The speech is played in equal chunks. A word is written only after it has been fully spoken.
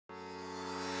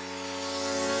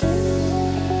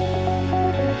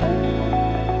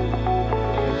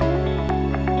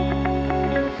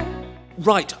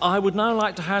Right, I would now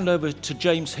like to hand over to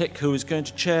James Hick, who is going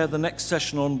to chair the next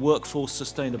session on workforce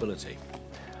sustainability.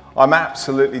 I'm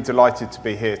absolutely delighted to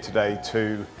be here today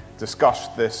to discuss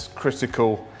this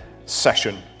critical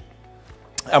session.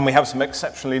 And we have some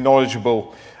exceptionally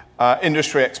knowledgeable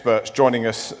industry experts joining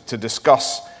us to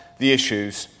discuss the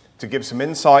issues, to give some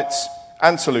insights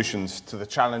and solutions to the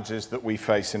challenges that we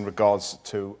face in regards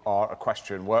to our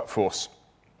equestrian workforce.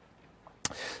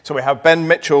 So we have Ben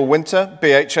Mitchell-Winter,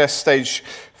 BHS Stage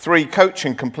 3 Coach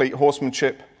in Complete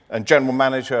Horsemanship and General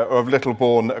Manager of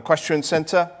Littlebourne Equestrian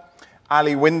Centre.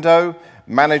 Alison Window,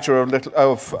 Manager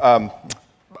of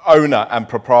Owner and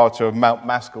Proprietor of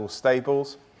Mascal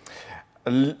Stables.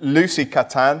 Lucy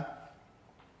Katan,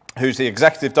 who's the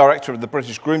Executive Director of the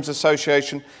British Grooms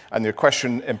Association and the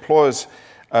Equestrian Employers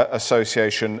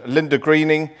Association. Linda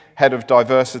Greening, Head of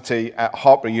Diversity at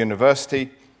Hartpury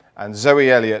University. And Zoe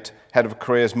Elliott, Head of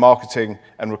Careers Marketing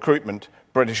and Recruitment,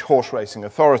 British Horseracing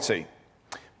Authority.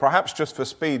 Perhaps just for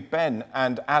speed, Ben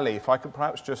and Ali, if I could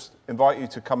perhaps just invite you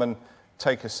to come and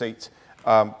take a seat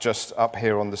just up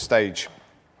here on the stage.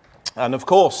 And of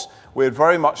course, we'd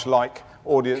very much like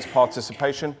audience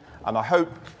participation, and I hope,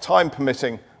 time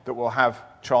permitting, that we'll have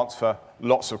chance for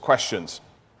lots of questions.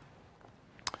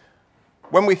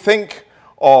 When we think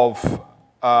of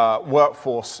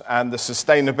workforce and the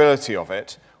sustainability of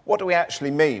it, what do we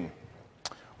actually mean?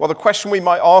 Well, the question we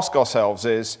might ask ourselves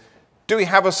is, do we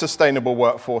have a sustainable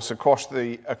workforce across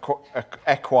the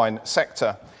equine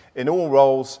sector in all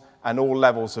roles and all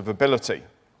levels of ability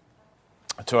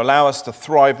to allow us to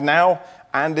thrive now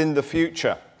and in the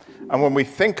future? And when we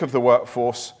think of the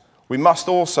workforce, we must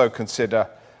also consider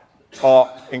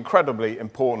our incredibly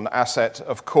important asset,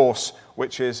 of course,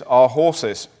 which is our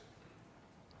horses.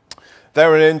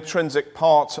 They're an intrinsic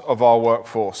part of our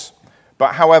workforce.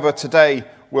 But however, today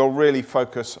we'll really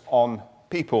focus on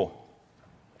people.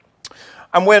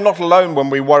 And we're not alone when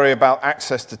we worry about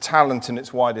access to talent in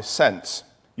its widest sense.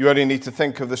 You only need to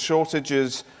think of the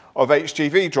shortages of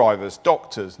HGV drivers,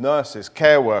 doctors, nurses,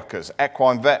 care workers,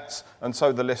 equine vets, and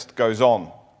so the list goes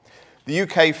on. The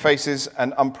UK faces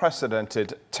an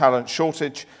unprecedented talent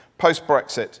shortage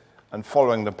post-Brexit and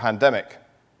following the pandemic.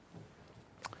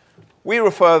 We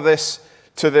refer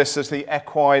to this as the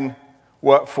equine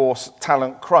workforce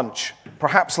talent crunch,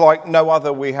 perhaps like no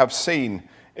other we have seen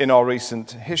in our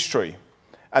recent history.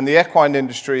 And the equine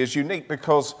industry is unique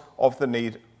because of the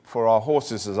need for our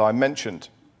horses, as I mentioned.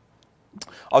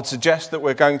 I'd suggest that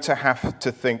we're going to have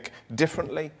to think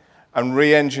differently and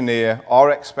re-engineer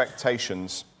our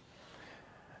expectations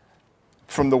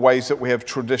from the ways that we have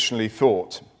traditionally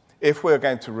thought, if we're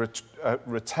going to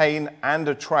retain and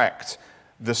attract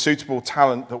the suitable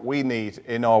talent that we need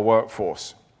in our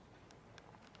workforce.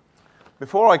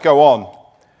 Before I go on,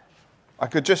 I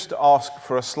could just ask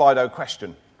for a Slido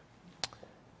question.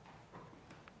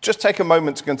 Just take a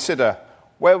moment to consider,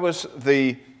 where was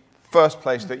the first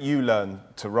place that you learned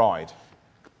to ride?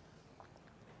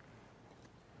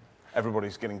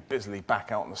 Everybody's getting busily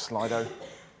back out on the Slido.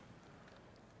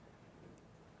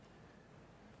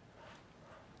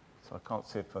 So I can't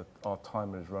see if our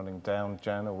timer is running down.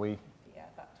 Jan, are we? Yeah,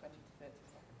 about 20 to 30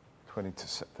 seconds. 20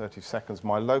 to 30 seconds.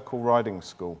 My local riding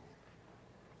school.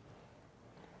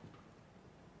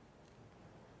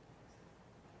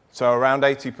 So around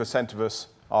 80% of us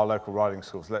are local riding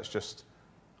schools. Let's just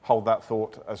hold that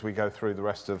thought as we go through the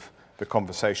rest of the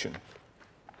conversation.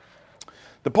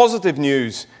 The positive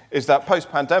news is that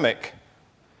post-pandemic,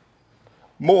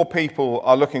 more people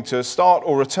are looking to start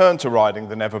or return to riding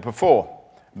than ever before.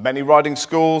 Many riding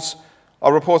schools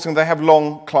are reporting they have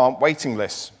long client waiting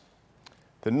lists.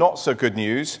 The not so good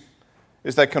news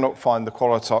is they cannot find the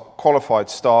qualified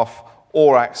staff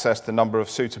or access the number of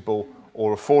suitable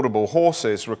or affordable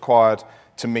horses required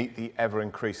to meet the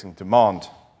ever-increasing demand.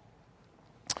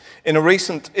 In a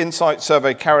recent insight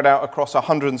survey carried out across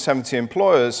 170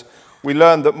 employers, we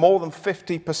learned that more than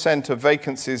 50% of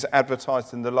vacancies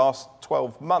advertised in the last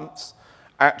 12 months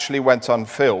actually went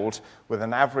unfilled, with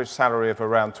an average salary of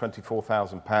around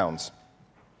 £24,000.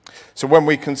 So when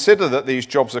we consider that these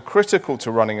jobs are critical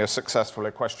to running a successful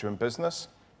equestrian business,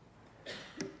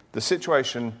 the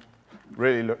situation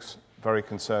really looks very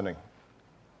concerning.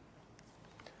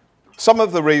 Some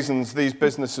of the reasons these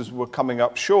businesses were coming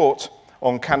up short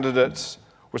on candidates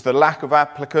was the lack of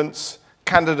applicants,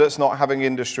 candidates not having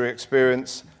industry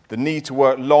experience, the need to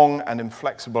work long and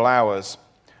inflexible hours,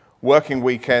 working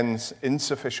weekends,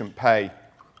 insufficient pay,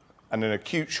 and an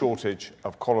acute shortage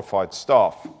of qualified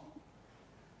staff.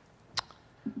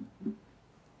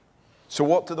 So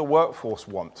what do the workforce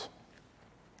want?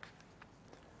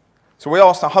 So we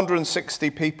asked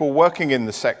 160 people working in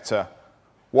the sector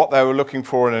what they were looking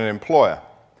for in an employer.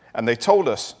 And they told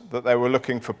us that they were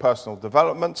looking for personal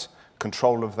development,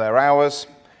 control of their hours,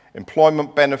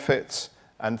 employment benefits,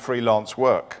 and freelance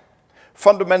work.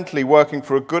 Fundamentally, working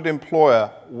for a good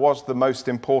employer was the most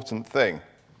important thing,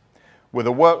 with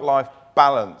a work-life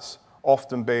balance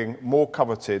often being more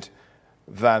coveted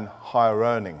than higher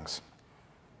earnings.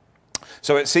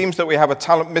 So it seems that we have a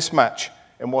talent mismatch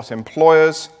in what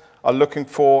employers are looking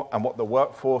for and what the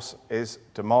workforce is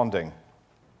demanding.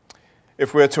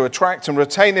 If we're to attract and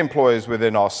retain employers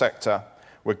within our sector,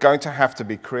 we're going to have to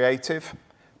be creative,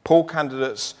 pull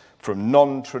candidates from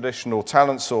non-traditional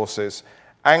talent sources,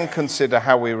 and consider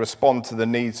how we respond to the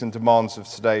needs and demands of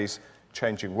today's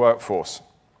changing workforce.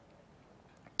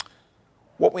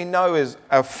 What we know is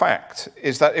a fact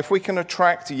is that if we can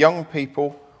attract young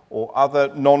people or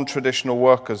other non-traditional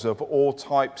workers of all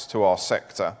types to our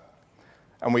sector,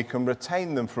 and we can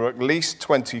retain them for at least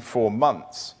 24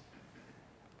 months,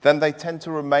 then they tend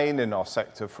to remain in our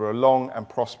sector for a long and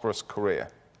prosperous career.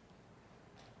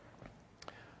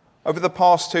 Over the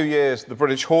past 2 years, the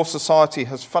British Horse Society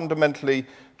has fundamentally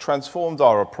transformed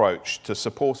our approach to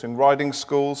supporting riding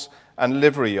schools and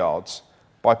livery yards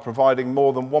by providing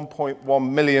more than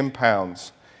 £1.1 million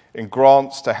in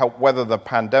grants to help weather the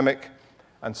pandemic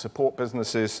and support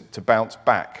businesses to bounce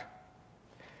back.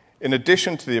 In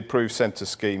addition to the approved centre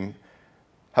scheme,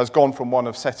 has gone from one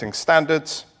of setting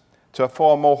standards to a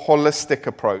far more holistic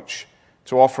approach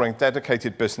to offering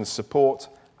dedicated business support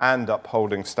and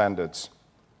upholding standards.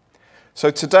 So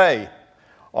today,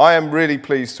 I am really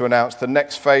pleased to announce the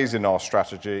next phase in our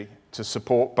strategy to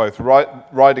support both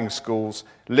riding schools,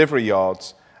 livery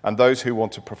yards, and those who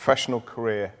want a professional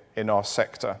career in our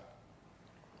sector.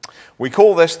 We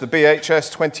call this the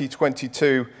BHS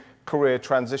 2022 Career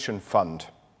Transition Fund.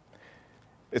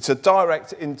 It's a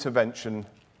direct intervention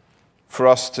for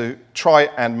us to try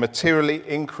and materially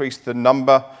increase the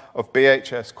number of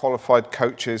BHS qualified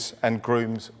coaches and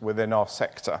grooms within our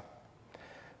sector.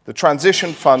 The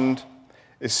Transition Fund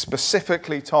is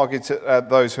specifically targeted at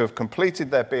those who have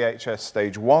completed their BHS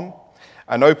Stage 1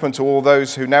 and open to all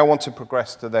those who now want to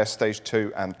progress to their Stage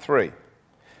 2 and 3.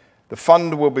 The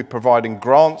fund will be providing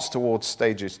grants towards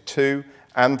Stages 2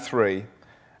 and 3,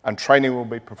 and training will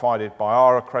be provided by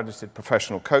our accredited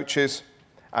professional coaches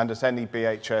and at any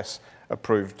BHS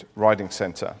approved riding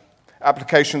centre.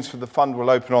 Applications for the fund will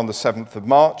open on the 7th of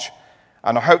March,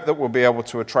 and I hope that we'll be able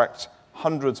to attract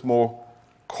hundreds more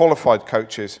qualified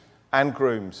coaches and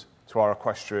grooms to our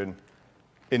equestrian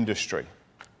industry.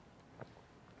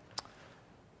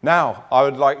 Now, I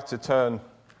would like to turn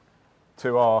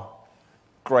to our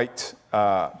great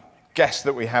guest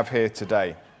that we have here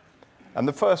today. And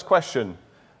the first question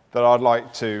that I'd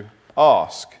like to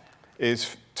ask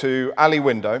is to Alison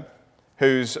Window,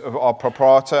 who's our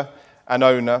proprietor and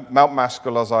owner, Mount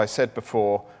Mascal, as I said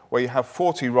before, where you have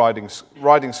 40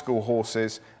 riding school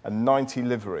horses and 90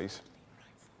 liveries.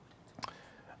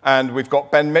 And we've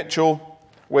got Ben Mitchell,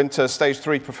 Winter Stage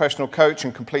 3 professional coach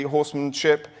and complete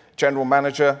horsemanship, general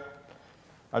manager.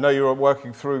 I know you're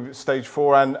working through Stage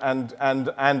 4 and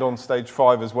on Stage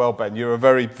 5 as well, Ben. You're a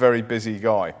very, very busy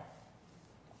guy.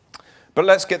 But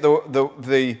let's get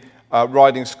the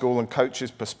riding school and coaches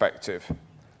perspective.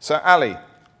 So, Ali,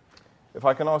 if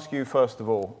I can ask you first of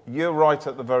all, you're right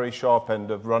at the very sharp end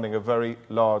of running a very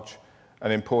large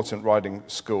and important riding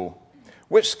school.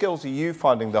 Which skills are you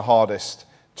finding the hardest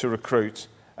to recruit,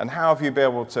 and how have you been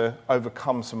able to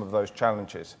overcome some of those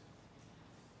challenges?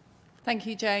 Thank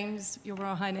you, James, Your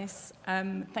Royal Highness.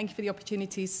 Thank you for the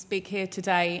opportunity to speak here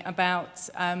today about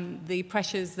the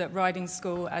pressures that riding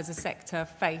school as a sector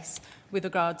face with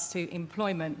regards to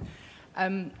employment.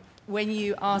 When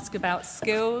you ask about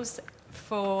skills,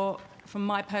 from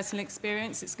my personal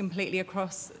experience, it's completely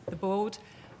across the board.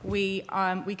 We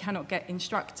cannot get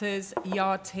instructors,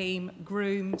 yard team,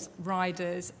 grooms,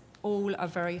 riders, all are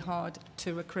very hard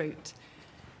to recruit.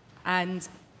 And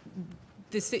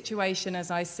the situation,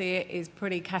 as I see it, is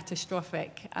pretty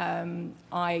catastrophic.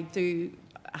 I do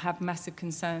have massive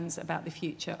concerns about the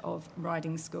future of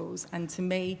riding schools. And to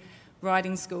me,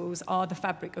 riding schools are the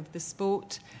fabric of the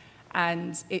sport,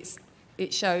 and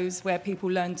it shows where people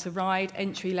learn to ride,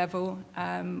 entry-level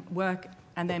work,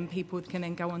 and then people can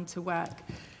then go on to work.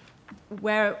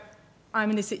 Where I'm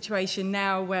in a situation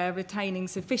now where retaining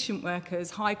sufficient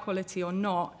workers, high quality or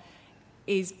not,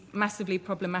 is massively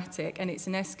problematic, and it's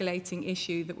an escalating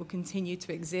issue that will continue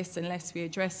to exist unless we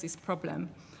address this problem.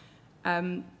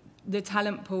 The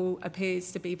talent pool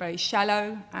appears to be very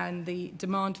shallow, and the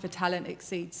demand for talent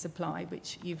exceeds supply,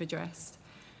 which you've addressed.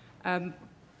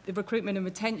 The recruitment and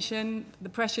retention, the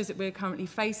pressures that we're currently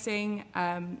facing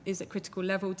is at critical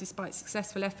level despite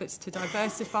successful efforts to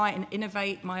diversify and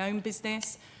innovate my own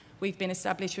business. We've been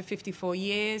established for 54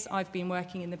 years. I've been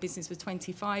working in the business for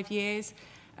 25 years.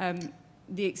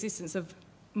 The existence of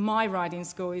my riding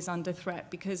school is under threat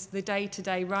because the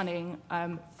day-to-day running,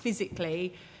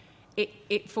 physically,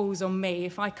 it falls on me.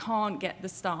 If I can't get the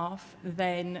staff,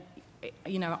 then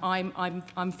you know,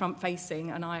 I'm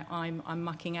front-facing and I'm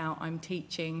mucking out, I'm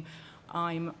teaching,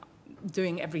 I'm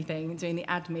doing everything, doing the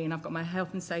admin, I've got my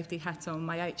health and safety hat on,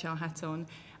 my HR hat on.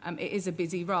 It is a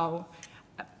busy role.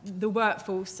 The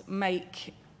workforce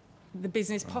make the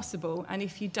business possible, and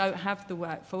if you don't have the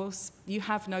workforce, you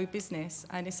have no business.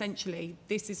 And essentially,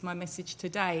 this is my message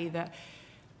today, that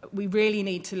we really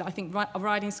need to, I think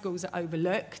riding schools are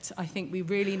overlooked. I think we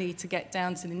really need to get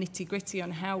down to the nitty-gritty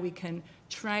on how we can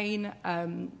train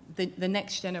the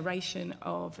next generation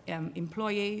of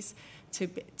employees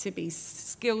to be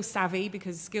skill savvy,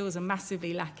 because skills are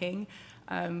massively lacking.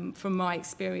 From my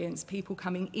experience, people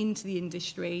coming into the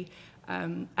industry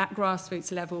at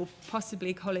grassroots level,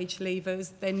 possibly college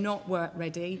leavers, they're not work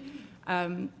ready.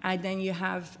 And then you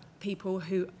have people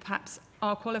who perhaps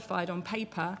are qualified on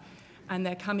paper, and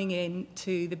they're coming in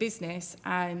to the business,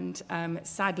 and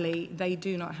sadly, they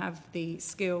do not have the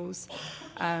skills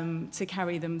to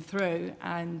carry them through.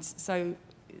 And so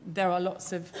there are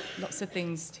lots of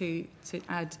things to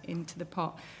add into the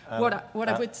pot. What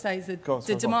I would say is that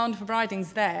the demand for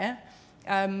riding's there,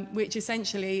 which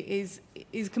essentially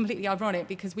is completely ironic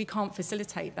because we can't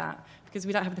facilitate that because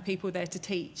we don't have the people there to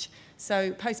teach.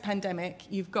 So post-pandemic,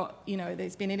 you've got, you know,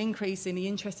 there's been an increase in the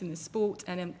interest in the sport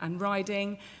and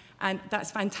riding. And that's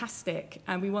fantastic,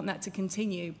 and we want that to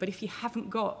continue. But if you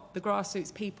haven't got the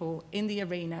grassroots people in the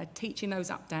arena teaching those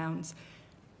up-downs,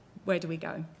 where do we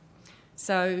go?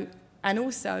 So, and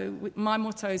also, my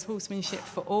motto is horsemanship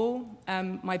for all.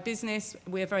 My business,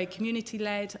 we're very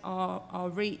community-led. Our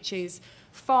reach is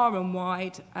far and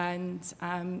wide, and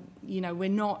you know, we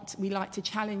like to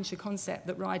challenge the concept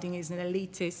that riding is an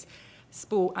elitist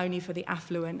sport only for the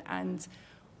affluent. And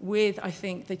with, I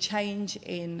think, the change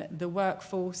in the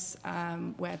workforce,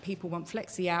 where people want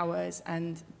flexi hours,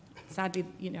 and sadly,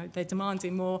 you know, they're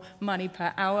demanding more money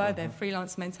per hour, their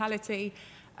freelance mentality.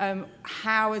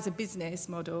 How, as a business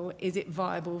model, is it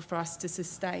viable for us to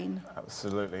sustain?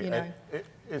 Absolutely. You know?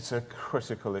 It's a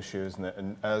critical issue, isn't it?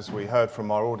 And as we heard from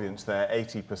our audience there,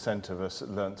 80% of us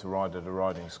learnt to ride at a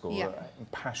riding school. Yeah.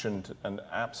 Passionate and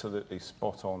absolutely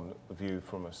spot-on view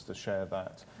from us to share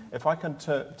that. If I can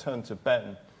turn to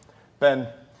Ben. Ben,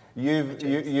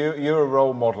 you're a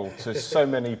role model to so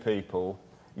many people.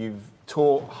 You've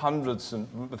taught hundreds and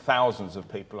thousands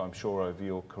of people, I'm sure, over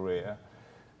your career.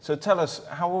 So tell us,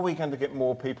 how are we going to get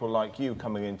more people like you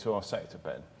coming into our sector,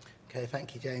 Ben? Okay,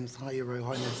 thank you, James. Hi, Your Royal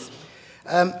Highness.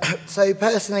 So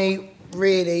personally,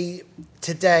 really,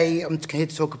 today I'm here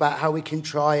to talk about how we can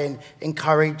try and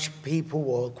encourage people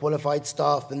or qualified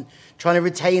staff and trying to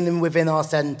retain them within our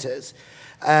centres.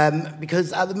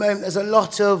 Because at the moment, there's a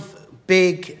lot of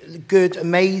big, good,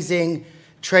 amazing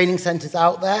training centres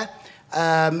out there.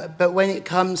 But when it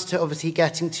comes to obviously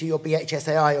getting to your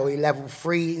BHSAI or your level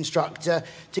 3 instructor,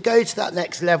 to go to that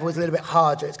next level is a little bit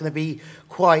harder. It's going to be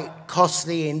quite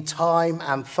costly in time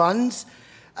and funds.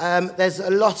 There's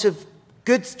a lot of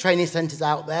good training centres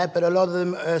out there, but a lot of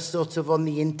them are sort of on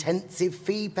the intensive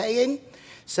fee paying.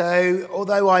 So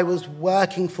although I was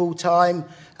working full-time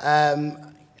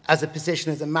as a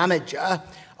position as a manager,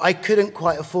 I couldn't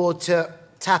quite afford to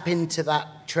tap into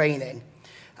that training.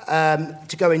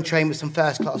 To go and train with some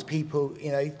first-class people,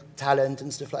 you know, talent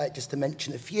and stuff like that, just to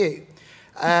mention a few.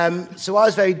 So I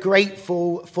was very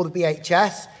grateful for the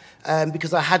BHS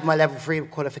because I had my level 3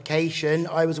 qualification.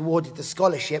 I was awarded the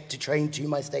scholarship to train to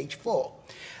my stage 4.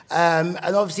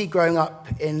 And obviously growing up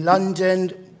in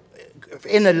London,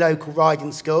 in a local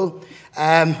riding school,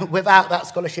 without that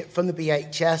scholarship from the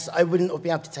BHS, I wouldn't have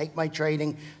been able to take my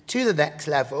training to the next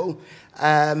level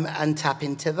and tap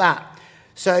into that.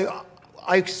 So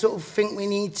I sort of think we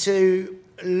need to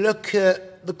look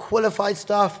at the qualified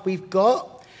staff we've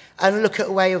got and look at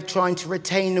a way of trying to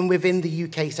retain them within the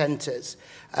UK centres.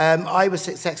 I was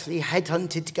successfully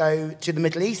headhunted to go to the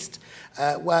Middle East,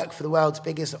 work for the world's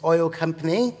biggest oil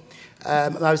company,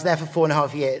 and I was there for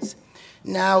 4.5 years.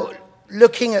 Now,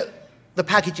 looking at the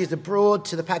packages abroad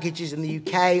to the packages in the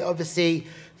UK, obviously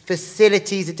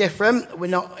facilities are different. We're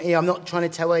not, I'm not trying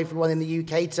to tell everyone in the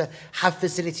UK to have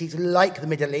facilities like the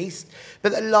Middle East,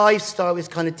 but the lifestyle is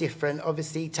kind of different.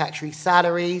 Obviously, tax-free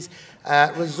salaries,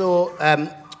 resort,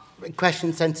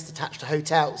 equestrian centres attached to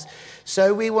hotels.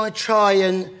 So we want to try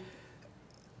and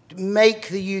make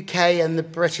the UK and the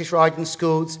British riding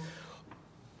schools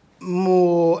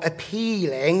more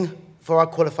appealing for our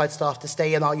qualified staff to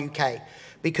stay in our UK,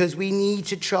 because we need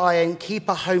to try and keep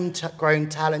our homegrown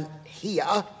talent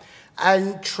here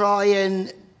and try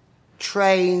and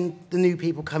train the new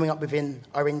people coming up within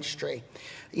our industry.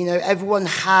 You know, everyone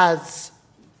has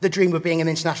the dream of being an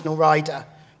international rider,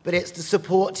 but it's the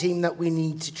support team that we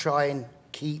need to try and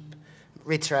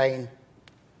retrain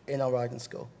in our riding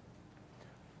school.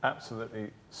 Absolutely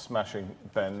smashing,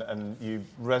 Ben, and you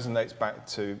resonates back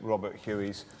to Robert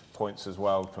Huey's points as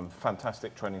well, from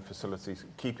fantastic training facilities,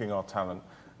 keeping our talent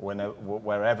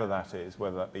wherever that is,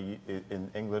 whether that be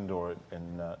in England or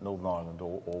in Northern Ireland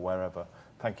or wherever.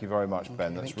 Thank you very much,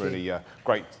 Ben. That's really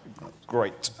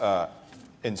great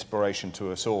inspiration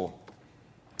to us all.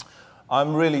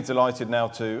 I'm really delighted now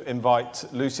to invite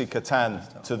Lucy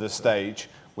Katan to the stage.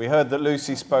 We heard that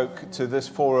Lucy spoke to this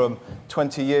forum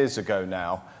 20 years ago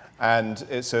now, and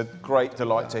it's a great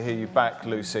delight to hear you back,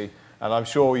 Lucy, and I'm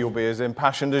sure you'll be as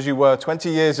impassioned as you were 20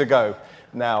 years ago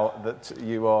now that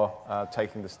you are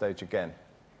taking the stage again.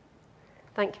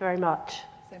 Thank you very much.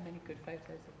 So many good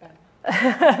photos of Ben.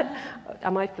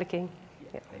 Am I flicking?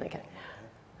 Yeah, okay.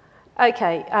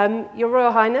 Okay, Your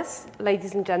Royal Highness,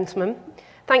 ladies and gentlemen,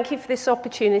 thank you for this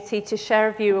opportunity to share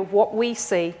a view of what we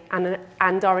see and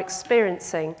are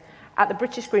experiencing at the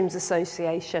British Grooms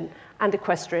Association and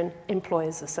Equestrian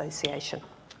Employers Association.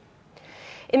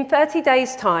 In 30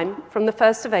 days' time, from the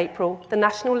 1st of April, the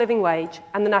national living wage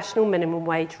and the national minimum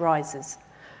wage rises.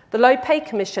 The Low Pay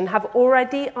Commission have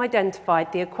already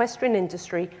identified the equestrian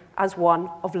industry as one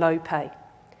of low pay.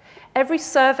 Every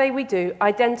survey we do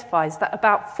identifies that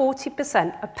about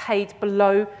 40% are paid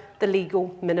below the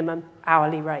legal minimum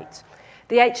hourly rate.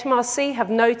 The HMRC have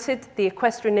noted the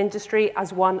equestrian industry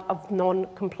as one of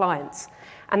non-compliance,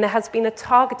 and there has been a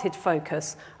targeted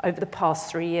focus over the past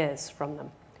 3 years from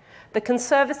them. The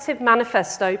Conservative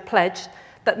manifesto pledged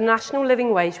that the national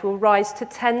living wage will rise to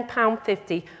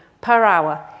 £10.50 per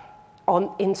hour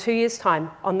in 2 years'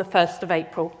 time on the 1st of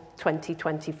April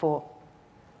 2024.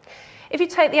 If you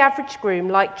take the average groom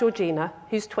like Georgina,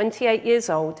 who's 28 years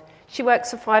old, she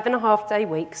works a 5.5-day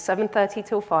week, 7:30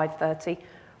 till 5:30,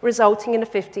 resulting in a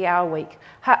 50-hour week.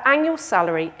 Her annual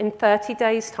salary in 30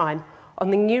 days' time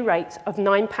on the new rate of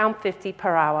 £9.50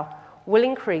 per hour will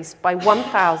increase by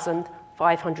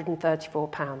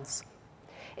 £1,534.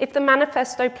 If the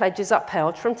manifesto pledge is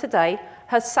upheld from today,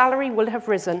 her salary will have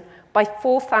risen by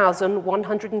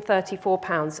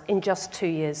 £4,134 in just 2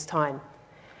 years' time.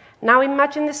 Now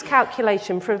imagine this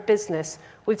calculation for a business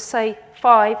with, say,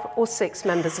 5 or 6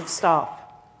 members of staff,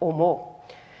 or more.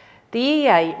 The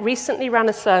EEA recently ran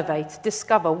a survey to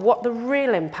discover what the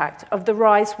real impact of the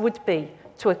rise would be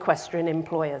to equestrian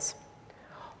employers.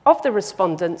 Of the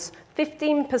respondents,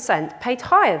 15% paid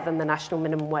higher than the national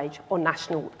minimum wage or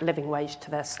national living wage to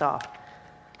their staff.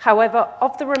 However,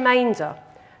 of the remainder,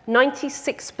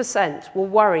 96% were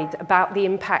worried about the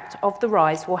impact of the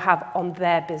rise will have on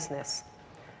their business.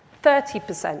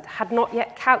 30% had not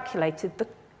yet calculated the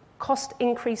cost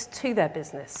increase to their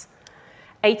business.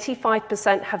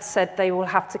 85% have said they will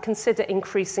have to consider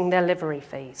increasing their livery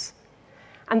fees.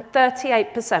 And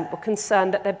 38% were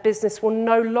concerned that their business will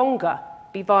no longer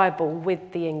be viable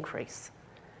with the increase.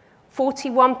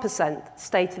 41%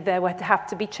 stated there would have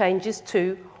to be changes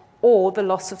to or the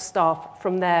loss of staff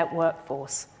from their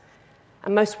workforce.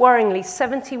 And most worryingly,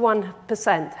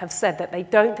 71% have said that they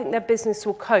don't think their business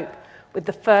will cope with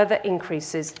the further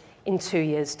increases in 2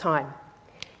 years' time.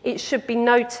 It should be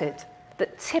noted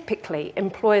that typically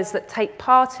employers that take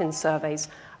part in surveys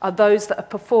are those that are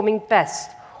performing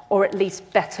best or at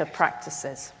least better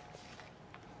practices.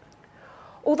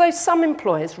 Although some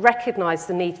employers recognise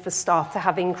the need for staff to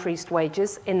have increased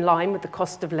wages in line with the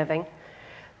cost of living,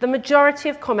 the majority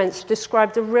of comments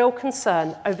described a real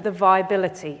concern over the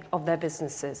viability of their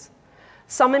businesses.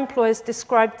 Some employers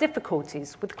described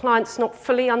difficulties with clients not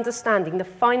fully understanding the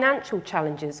financial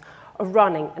challenges of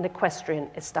running an equestrian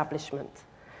establishment.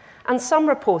 And some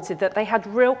reported that they had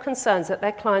real concerns that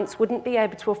their clients wouldn't be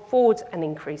able to afford an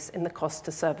increase in the cost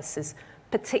of services,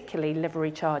 particularly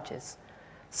livery charges.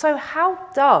 So how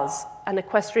does an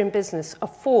equestrian business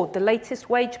afford the latest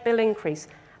wage bill increase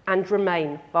and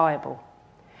remain viable?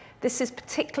 This is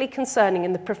particularly concerning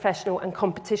in the professional and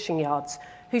competition yards,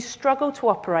 who struggle to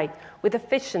operate with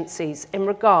efficiencies in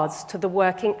regards to the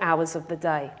working hours of the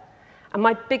day. And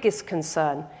my biggest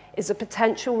concern is a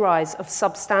potential rise of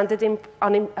substandard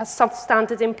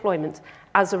employment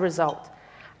as a result,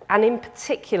 and in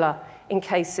particular in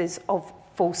cases of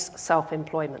false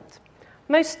self-employment.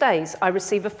 Most days I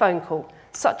receive a phone call,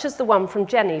 such as the one from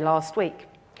Jenny last week.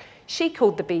 She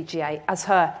called the BGA as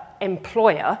her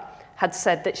employer had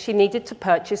said that she needed to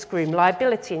purchase groom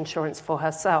liability insurance for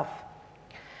herself.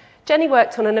 Jenny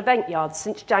worked on an event yard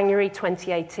since January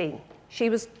 2018. She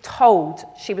was told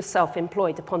she was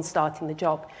self-employed upon starting the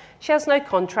job. She has no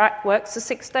contract, works a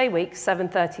 6-day week,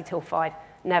 7:30 till 5,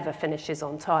 never finishes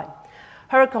on time.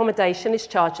 Her accommodation is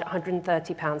charged at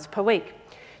 £130 per week.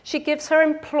 She gives her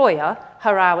employer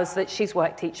her hours that she's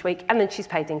worked each week, and then she's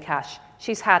paid in cash.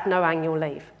 She's had no annual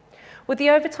leave. With the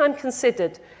overtime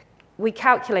considered, we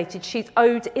calculated she's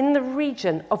owed in the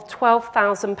region of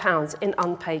 £12,000 in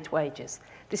unpaid wages.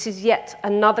 This is yet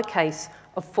another case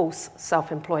of false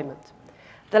self-employment.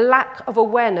 The lack of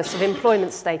awareness of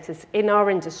employment status in our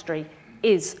industry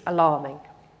is alarming.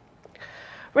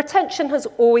 Retention has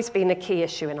always been a key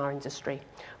issue in our industry.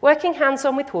 Working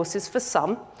hands-on with horses for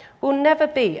some will never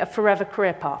be a forever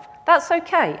career path. That's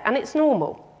okay, and it's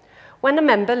normal. When a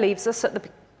member leaves us at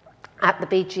the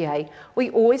BGA, we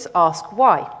always ask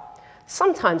why.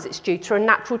 Sometimes it's due to a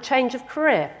natural change of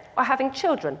career, or having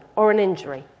children, or an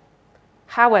injury.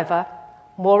 However,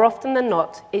 more often than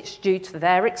not, it's due to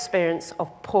their experience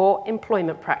of poor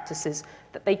employment practices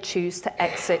that they choose to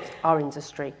exit our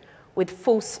industry, with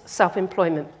false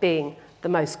self-employment being the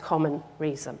most common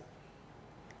reason.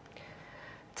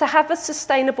 To have a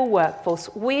sustainable workforce,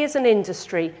 we as an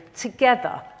industry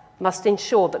together must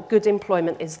ensure that good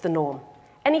employment is the norm.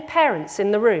 Any parents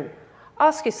in the room,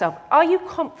 ask yourself, are you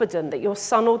confident that your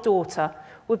son or daughter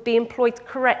would be employed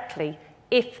correctly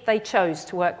if they chose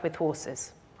to work with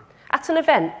horses? At an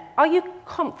event, are you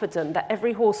confident that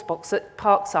every horse box that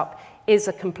parks up is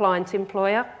a compliant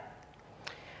employer?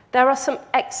 There are some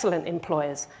excellent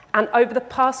employers, and over the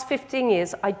past 15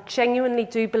 years, I genuinely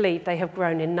do believe they have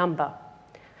grown in number.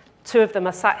 2 of them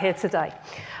are sat here today.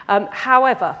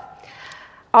 However,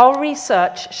 our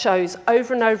research shows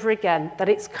over and over again that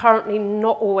it's currently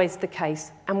not always the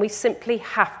case, and we simply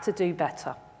have to do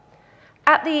better.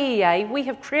 At the EEA, we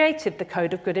have created the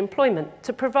Code of Good Employment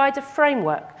to provide a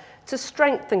framework to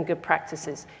strengthen good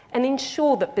practices and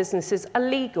ensure that businesses are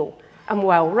legal and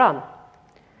well run.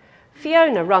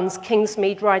 Fiona runs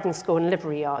Kingsmead Riding School and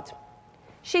Livery Yard.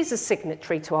 She's a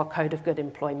signatory to our Code of Good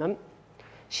Employment.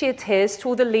 She adheres to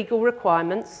all the legal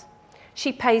requirements.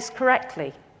 She pays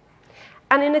correctly.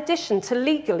 And in addition to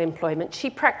legal employment, she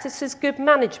practices good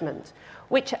management,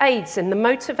 which aids in the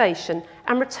motivation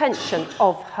and retention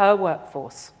of her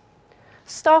workforce.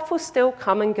 Staff will still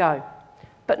come and go,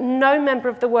 but no member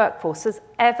of the workforce has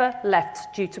ever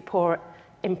left due to poor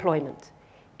employment.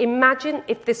 Imagine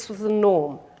if this was the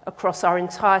norm across our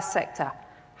entire sector,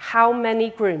 how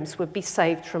many grooms would be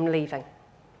saved from leaving?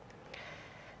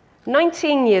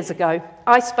 19 years ago,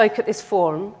 I spoke at this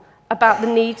forum about the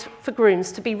need for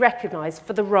grooms to be recognised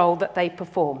for the role that they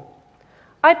perform.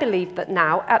 I believe that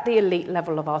now, at the elite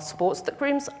level of our sports, that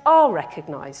grooms are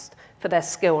recognised for their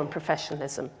skill and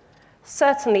professionalism.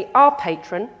 Certainly, our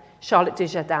patron, Charlotte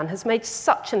Dujardin, has made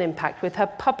such an impact with her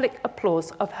public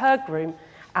applause of her groom,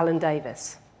 Alan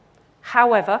Davis.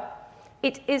 However,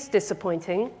 it is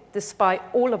disappointing, despite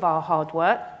all of our hard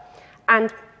work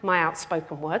and my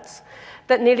outspoken words,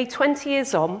 that nearly 20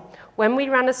 years on, when we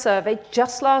ran a survey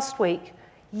just last week,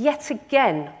 yet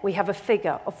again we have a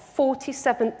figure of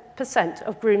 47%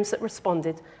 of grooms that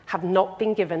responded have not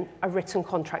been given a written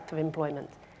contract of employment.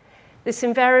 This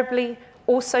invariably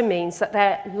also means that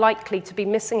they're likely to be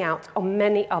missing out on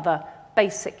many other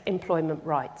basic employment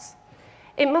rights.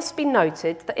 It must be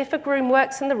noted that if a groom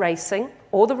works in the racing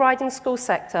or the riding school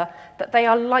sector, that they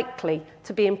are likely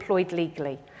to be employed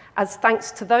legally, as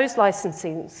thanks to those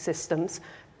licensing systems,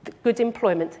 good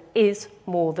employment is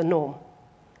more the norm.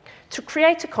 To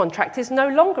create a contract is no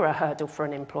longer a hurdle for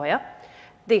an employer.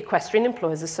 The Equestrian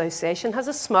Employers Association has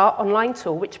a smart online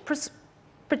tool which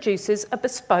produces a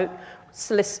bespoke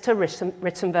solicitor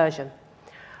written version.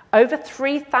 Over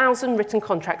 3,000 written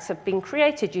contracts have been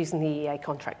created using the EEA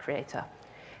Contract Creator.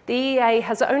 The EEA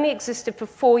has only existed for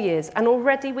 4 years, and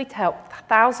already we've helped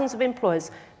thousands of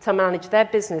employers to manage their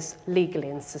business legally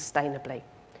and sustainably.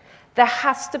 There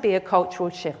has to be a cultural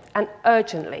shift, and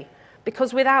urgently,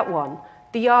 because without one,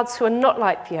 the yards who are not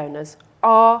like Fiona's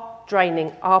are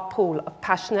draining our pool of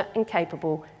passionate and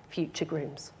capable future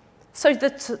grooms. So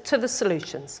to the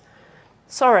solutions.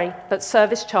 Sorry, but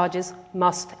service charges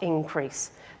must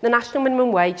increase. The National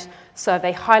Minimum Wage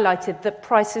survey highlighted that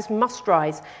prices must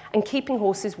rise and keeping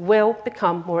horses will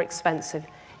become more expensive,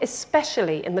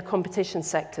 especially in the competition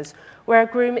sectors, where a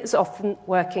groom is often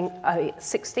working a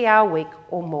 60-hour week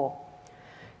or more.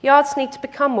 Yards need to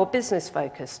become more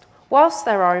business-focused. Whilst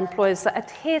there are employers that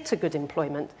adhere to good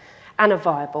employment and are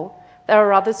viable, There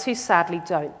are others who sadly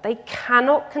don't. They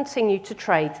cannot continue to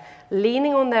trade,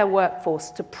 leaning on their workforce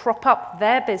to prop up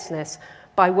their business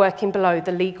by working below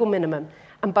the legal minimum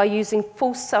and by using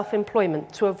false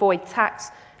self-employment to avoid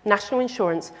tax, national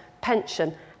insurance,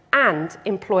 pension, and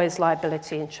employers'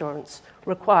 liability insurance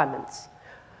requirements.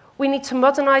 We need to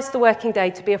modernise the working day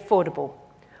to be affordable.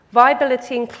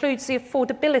 Viability includes the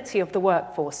affordability of the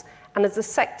workforce, and as a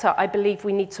sector, I believe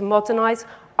we need to modernise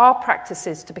our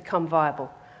practices to become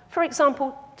viable. For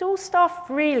example, do all staff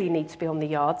really need to be on the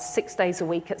yards 6 days a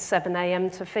week at 7 a.m.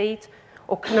 to feed?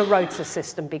 Or can a rota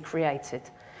system be created?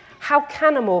 How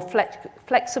can a more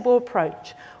flexible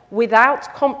approach,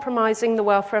 without compromising the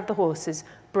welfare of the horses,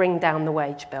 bring down the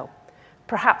wage bill?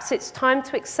 Perhaps it's time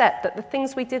to accept that the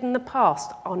things we did in the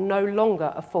past are no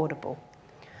longer affordable.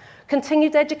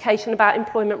 Continued education about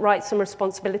employment rights and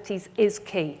responsibilities is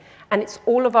key, and it's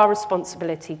all of our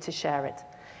responsibility to share it.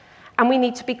 And we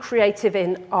need to be creative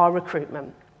in our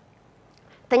recruitment.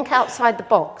 Think outside the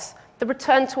box. The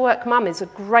return to work mum is a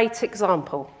great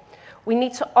example. We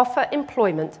need to offer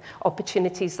employment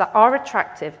opportunities that are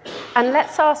attractive, and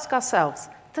let's ask ourselves,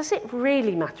 does it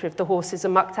really matter if the horses are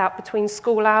mucked out between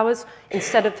school hours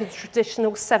instead of the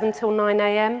traditional 7 till 9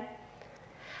 a.m?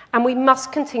 And we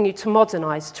must continue to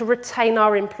modernise to retain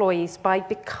our employees by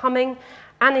becoming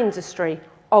an industry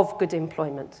of good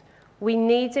employment. We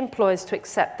need employers to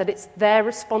accept that it's their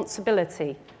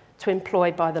responsibility to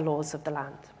employ by the laws of the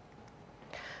land.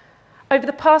 Over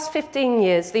the past 15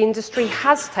 years, the industry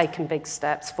has taken big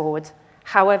steps forward.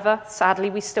 However,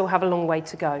 sadly, we still have a long way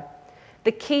to go.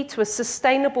 The key to a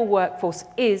sustainable workforce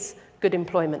is good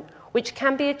employment, which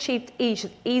can be achieved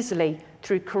easily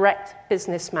through correct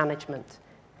business management.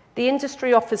 The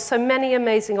industry offers so many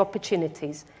amazing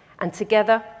opportunities, and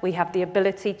together we have the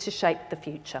ability to shape the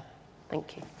future.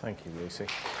 Thank you. Thank you, Lucy.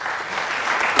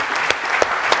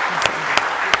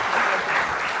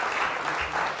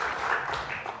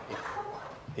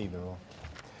 Either or.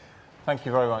 Thank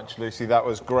you very much, Lucy. That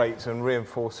was great and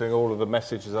reinforcing all of the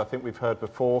messages I think we've heard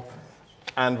before.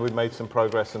 And we've made some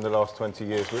progress in the last 20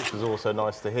 years, which is also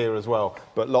nice to hear as well,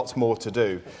 but lots more to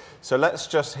do. So let's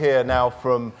just hear now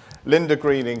from Linda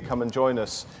Greening. Come and join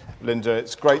us, Linda.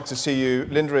 It's great to see you.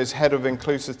 Linda is Head of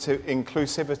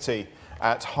Inclusivity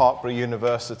at Hartpury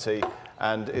University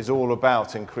and is all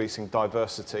about increasing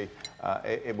diversity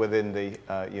within the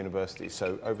university.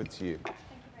 So over to you. Thank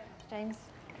you very much, James.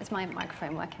 Is my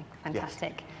microphone working?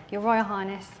 Fantastic. Yes. Your Royal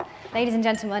Highness, ladies and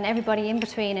gentlemen, everybody in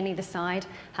between and either side,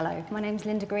 hello. My name's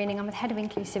Linda Greening. I'm the Head of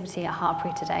Inclusivity at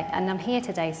Hartpury today, and I'm here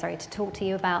today, to talk to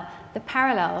you about the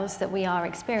parallels that we are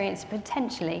experiencing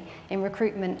potentially in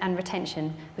recruitment and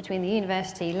retention between the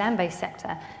university, land-based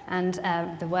sector, and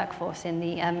the workforce in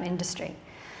the industry.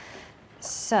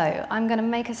 So I'm going to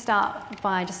make a start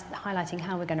by just highlighting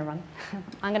how we're going to run.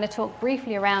 I'm going to talk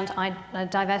briefly around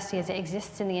diversity as it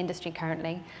exists in the industry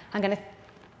currently. I'm going to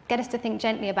get us to think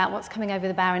gently about what's coming over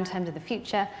the bow in terms of the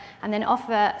future, and then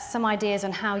offer some ideas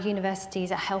on how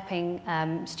universities are helping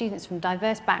students from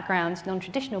diverse backgrounds,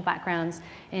 non-traditional backgrounds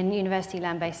in university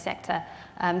land-based sector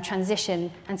transition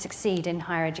and succeed in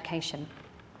higher education.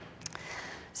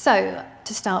 So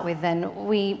to start with then,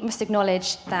 we must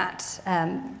acknowledge that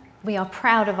we are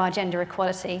proud of our gender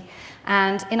equality,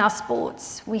 and in our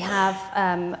sports we have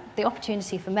the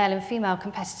opportunity for male and female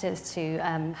competitors to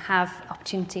have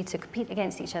opportunity to compete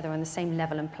against each other on the same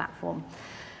level and platform.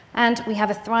 And we have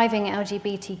a thriving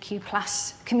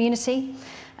LGBTQ+ community,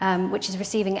 which is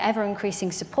receiving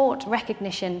ever-increasing support,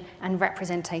 recognition and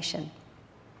representation.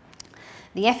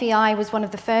 The FEI was one of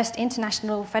the first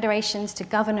international federations to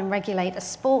govern and regulate a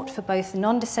sport for both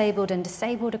non-disabled and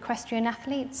disabled equestrian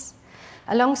athletes,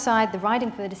 alongside the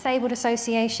Riding for the Disabled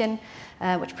Association,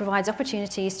 which provides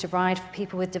opportunities to ride for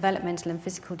people with developmental and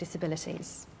physical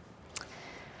disabilities.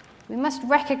 We must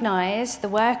recognise the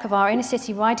work of our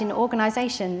inner-city riding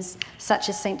organisations, such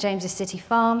as St James's City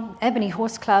Farm, Ebony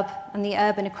Horse Club and the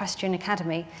Urban Equestrian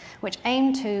Academy, which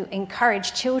aim to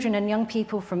encourage children and young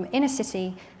people from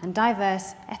inner-city and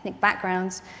diverse ethnic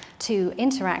backgrounds to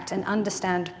interact and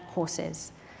understand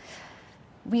horses.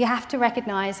 We have to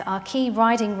recognise our key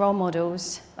riding role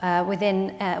models with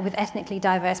ethnically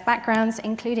diverse backgrounds,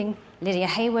 including Lydia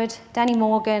Hayward, Danny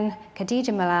Morgan,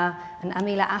 Khadija Mallah, and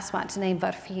Amila Aswat, to name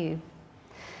but a few.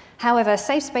 However,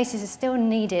 safe spaces are still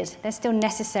needed, they're still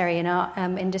necessary in our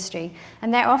industry,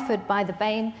 and they're offered by the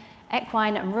BAME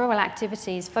Equine and Rural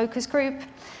Activities Focus Group,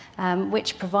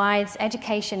 which provides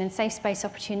education and safe space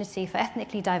opportunity for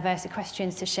ethnically diverse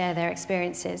equestrians to share their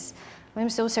experiences. We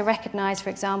must also recognise, for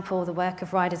example, the work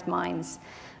of Riders' Minds,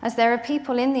 as there are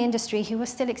people in the industry who are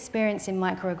still experiencing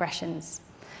microaggressions.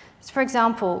 So for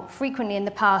example, frequently in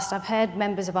the past, I've heard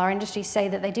members of our industry say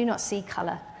that they do not see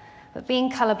colour. But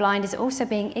being colourblind is also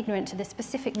being ignorant to the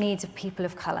specific needs of people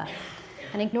of colour.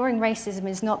 And ignoring racism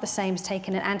is not the same as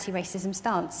taking an anti-racism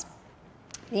stance.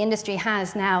 The industry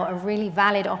has now a really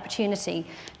valid opportunity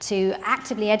to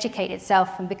actively educate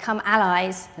itself and become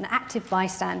allies and active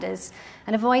bystanders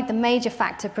and avoid the major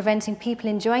factor preventing people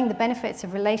enjoying the benefits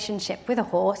of relationship with a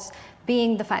horse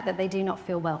being the fact that they do not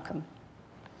feel welcome.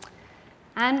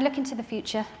 And looking to the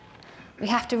future, we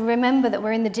have to remember that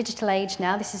we're in the digital age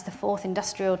now. This is the fourth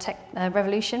industrial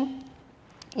revolution.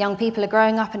 Young people are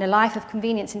growing up in a life of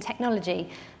convenience and technology,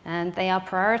 and they are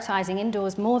prioritising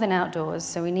indoors more than outdoors,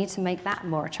 so we need to make that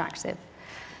more attractive.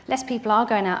 Less people are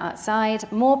going out outside,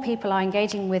 more people are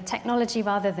engaging with technology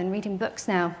rather than reading books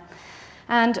now.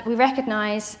 And we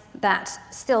recognise that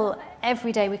still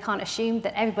every day we can't assume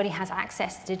that everybody has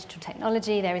access to digital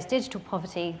technology. There is digital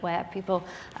poverty where people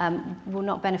will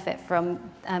not benefit from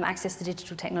access to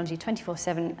digital technology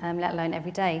 24/7, let alone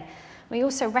every day. We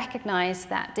also recognise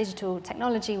that digital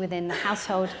technology within the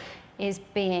household is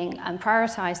being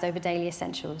prioritised over daily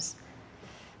essentials.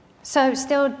 So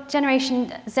still,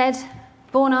 Generation Z,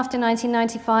 born after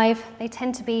 1995, they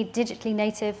tend to be digitally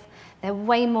native. They're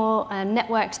way more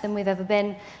networked than we've ever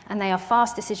been, and they are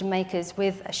fast decision makers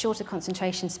with a shorter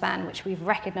concentration span, which we've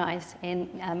recognised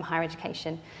in higher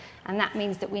education. And that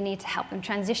means that we need to help them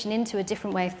transition into a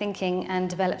different way of thinking and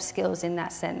develop skills in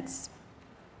that sense.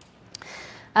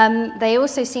 They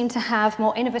also seem to have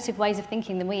more innovative ways of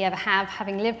thinking than we ever have.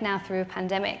 Having lived now through a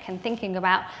pandemic and thinking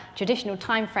about traditional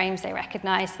timeframes, they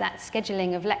recognise that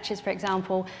scheduling of lectures, for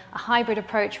example, a hybrid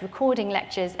approach, recording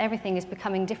lectures, everything is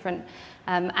becoming different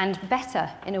and better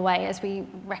in a way, as we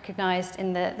recognised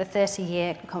in the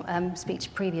 30-year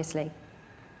speech previously.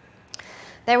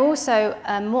 They're also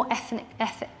more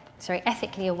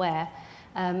ethically aware,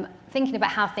 thinking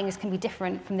about how things can be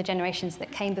different from the generations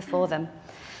that came before them.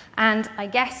 And I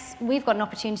guess we've got an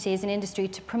opportunity as an industry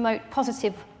to promote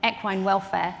positive equine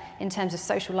welfare in terms of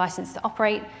social licence to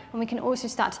operate, and we can also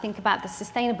start to think about the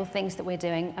sustainable things that we're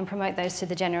doing and promote those to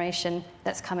the generation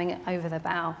that's coming over the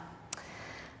bow.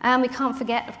 And we can't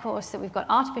forget, of course, that we've got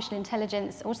artificial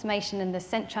intelligence, automation, and the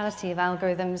centrality of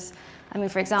algorithms. I mean,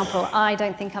 for example, I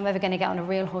don't think I'm ever going to get on a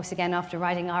real horse again after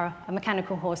riding a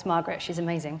mechanical horse, Margaret. She's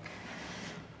amazing.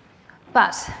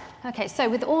 But, okay, so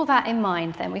with all that in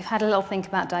mind, then, we've had a little think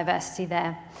about diversity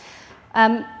there.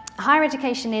 Higher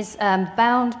education is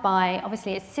bound by,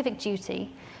 obviously, its civic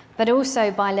duty, but also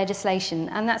by legislation,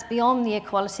 and that's beyond the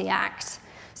Equality Act.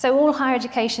 So all higher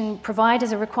education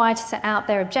providers are required to set out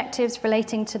their objectives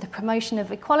relating to the promotion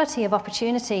of equality of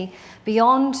opportunity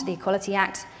beyond the Equality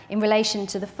Act in relation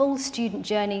to the full student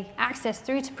journey, access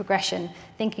through to progression,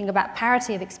 thinking about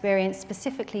parity of experience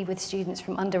specifically with students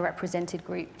from underrepresented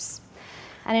groups.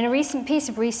 And in a recent piece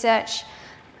of research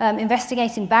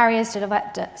investigating barriers to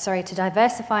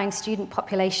diversifying student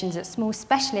populations at small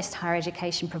specialist higher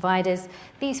education providers,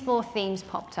 these 4 themes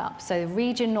popped up. So the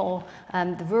region or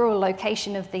the rural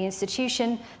location of the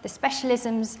institution, the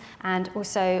specialisms, and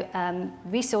also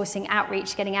resourcing,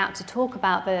 outreach, getting out to talk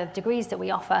about the degrees that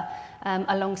we offer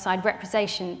alongside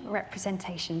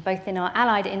representation, both in our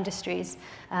allied industries,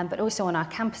 but also on our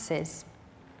campuses.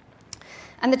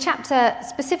 And the chapter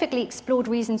specifically explored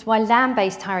reasons why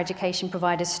land-based higher education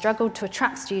providers struggled to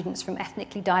attract students from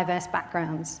ethnically diverse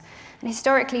backgrounds. And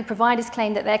historically, providers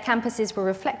claimed that their campuses were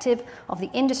reflective of the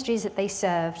industries that they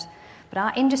served. But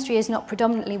our industry is not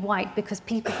predominantly white because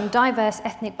people from diverse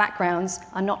ethnic backgrounds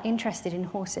are not interested in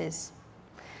horses.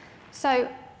 So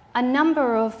a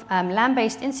number of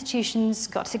land-based institutions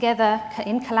got together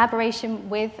in collaboration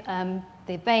with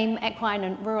the BAME Equine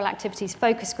and Rural Activities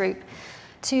Focus Group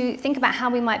to think about how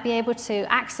we might be able to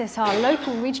access our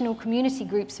local regional community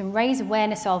groups and raise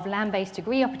awareness of land-based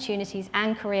degree opportunities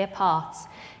and career paths,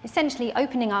 essentially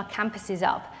opening our campuses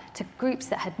up to groups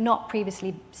that had not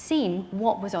previously seen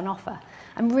what was on offer,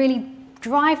 and really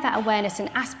drive that awareness and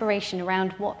aspiration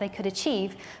around what they could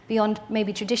achieve beyond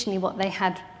maybe traditionally what they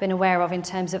had been aware of in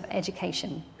terms of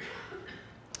education.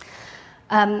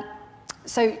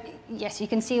 So yes, you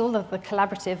can see all of the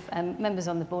collaborative members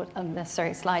on the board on the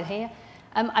slide here.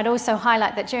 I'd also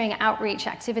highlight that during outreach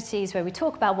activities where we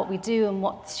talk about what we do and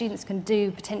what students can do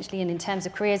potentially in terms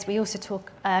of careers, we also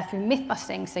talk through myth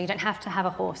busting, so you don't have to have a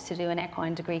horse to do an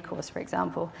equine degree course, for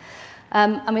example.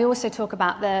 And we also talk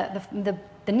about the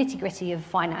nitty-gritty of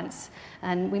finance,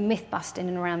 and we myth bust in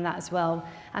and around that as well.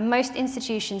 And most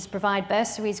institutions provide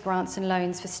bursaries, grants and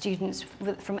loans for students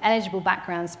from eligible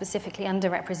backgrounds, specifically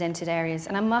underrepresented areas.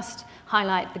 And I must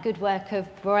highlight the good work of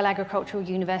Royal Agricultural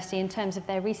University in terms of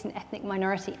their recent Ethnic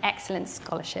Minority Excellence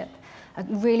Scholarship. a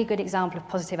really good example of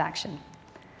positive action.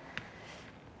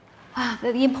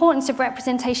 The importance of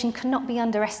representation cannot be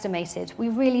underestimated. We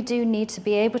really do need to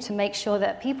be able to make sure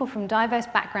that people from diverse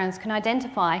backgrounds can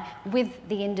identify with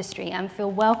the industry and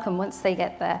feel welcome once they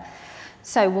get there.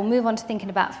 So we'll move on to thinking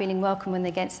about feeling welcome when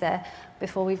they get there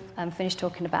before we've finished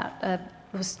talking about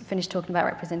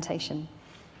representation.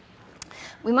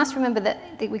 We must remember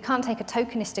that we can't take a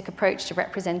tokenistic approach to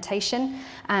representation,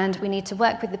 and we need to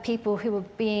work with the people who are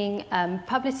being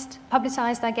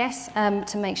publicised, I guess,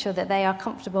 to make sure that they are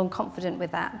comfortable and confident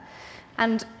with that.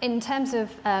 And in terms of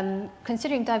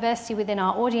considering diversity within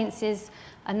our audiences,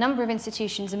 a number of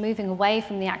institutions are moving away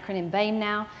from the acronym BAME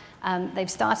now. They've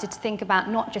started to think about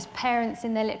not just parents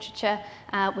in their literature.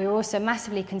 We're also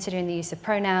massively considering the use of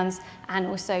pronouns and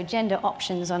also gender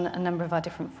options on a number of our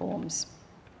different forms.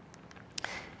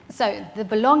 So the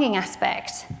belonging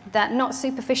aspect, that not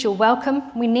superficial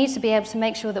welcome, we need to be able to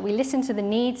make sure that we listen to the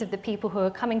needs of the people who are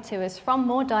coming to us from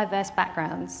more diverse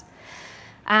backgrounds.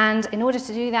 And in order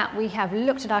to do that, we have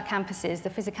looked at our campuses, the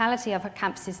physicality of our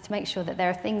campuses, to make sure that there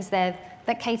are things there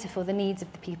that cater for the needs of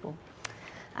the people.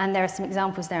 And there are some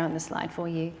examples there on the slide for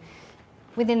you.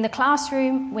 Within the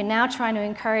classroom, we're now trying to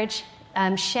encourage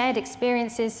shared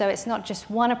experiences, so it's not just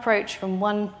one approach from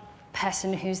one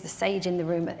person who's the sage in the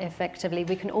room, effectively.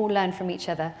 We can all learn from each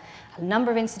other. A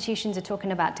number of institutions are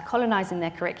talking about decolonising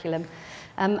their curriculum,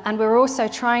 and we're also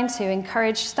trying to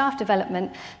encourage staff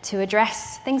development to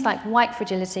address things like white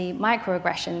fragility,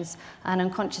 microaggressions, and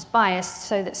unconscious bias,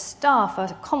 so that staff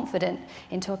are confident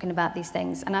in talking about these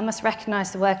things. And I must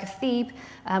recognise the work of Thebe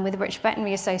with the British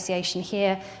Veterinary Association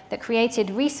here that created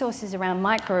resources around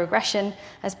microaggression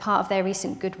as part of their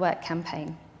recent Good Work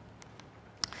campaign.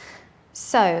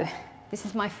 So, this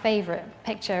is my favourite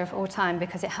picture of all time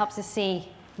because it helps us see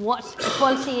what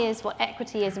equality is, what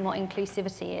equity is, and what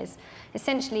inclusivity is.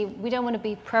 Essentially, we don't want to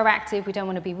be proactive, we don't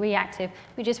want to be reactive,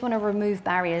 we just want to remove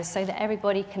barriers so that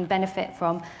everybody can benefit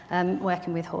from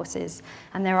working with horses.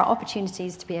 And there are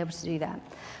opportunities to be able to do that.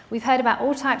 We've heard about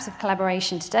all types of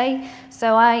collaboration today,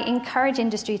 so I encourage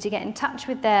industry to get in touch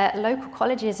with their local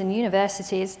colleges and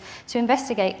universities to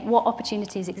investigate what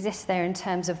opportunities exist there in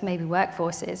terms of maybe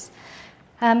workforces.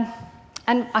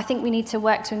 And I think we need to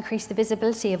work to increase the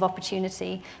visibility of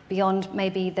opportunity beyond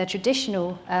maybe the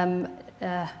traditional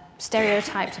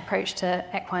stereotyped approach to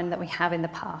equine that we have in the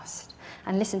past,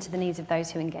 and listen to the needs of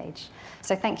those who engage.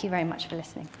 So thank you very much for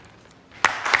listening.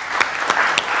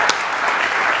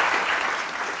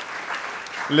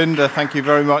 Linda, thank you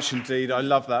very much indeed. I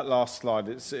love that last slide.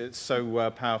 It's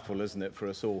so powerful, isn't it, for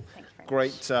us all? Thank you very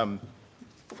much.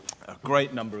 A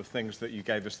great number of things that you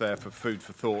gave us there for food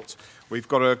for thought. We've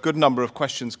got a good number of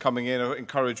questions coming in. I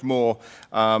encourage more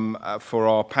for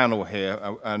our panel here,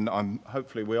 and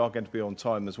hopefully we are going to be on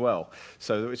time as well,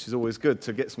 so which is always good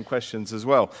to get some questions as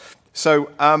well. So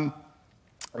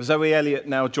Zoe Elliott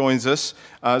now joins us.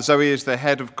 Zoe is the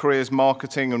Head of Careers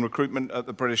Marketing and Recruitment at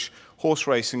the British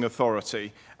Horseracing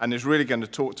Authority and is really going to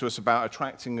talk to us about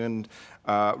attracting and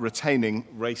retaining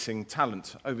racing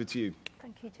talent. Over to you.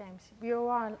 Thank you, James.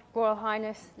 Your Royal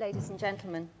Highness, ladies and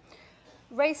gentlemen,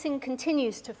 racing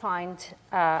continues to find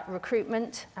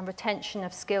recruitment and retention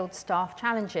of skilled staff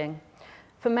challenging.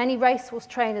 For many racehorse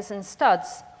trainers and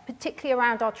studs, particularly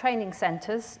around our training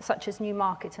centres, such as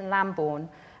Newmarket and Lambourne,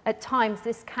 at times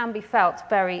this can be felt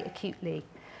very acutely.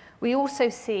 We also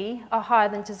see a higher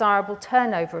than desirable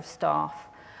turnover of staff,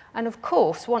 and of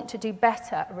course want to do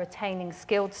better at retaining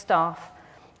skilled staff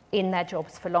in their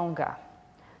jobs for longer.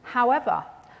 However,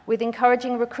 with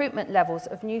encouraging recruitment levels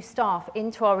of new staff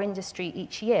into our industry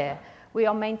each year, we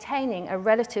are maintaining a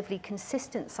relatively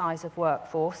consistent size of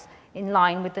workforce in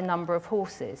line with the number of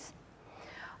horses.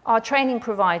 Our training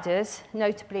providers,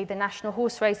 notably the National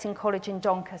Horseracing College in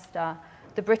Doncaster,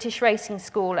 the British Racing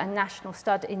School and National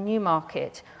Stud in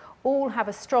Newmarket, all have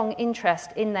a strong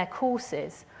interest in their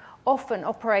courses, often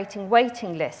operating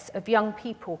waiting lists of young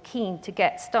people keen to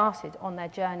get started on their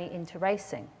journey into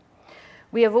racing.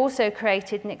 We have also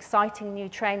created an exciting new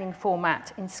training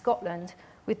format in Scotland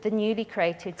with the newly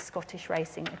created Scottish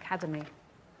Racing Academy.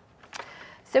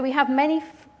 So we have many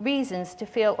reasons to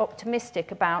feel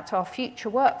optimistic about our future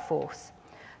workforce,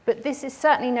 but this is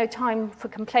certainly no time for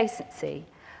complacency,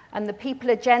 and the people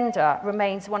agenda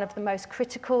remains one of the most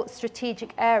critical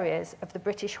strategic areas of the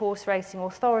British Horse Racing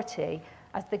Authority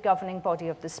as the governing body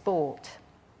of the sport.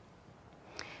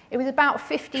 It was about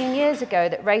 15 years ago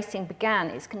that racing began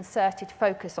its concerted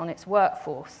focus on its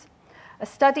workforce. A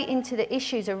study into the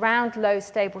issues around low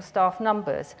stable staff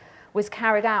numbers was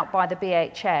carried out by the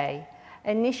BHA,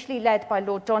 initially led by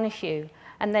Lord Donoghue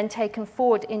and then taken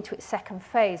forward into its second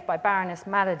phase by Baroness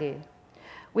Mallory.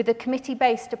 With a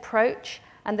committee-based approach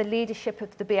and the leadership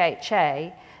of the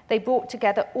BHA, they brought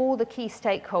together all the key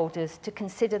stakeholders to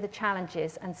consider the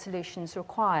challenges and solutions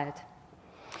required.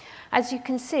 As you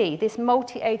can see, this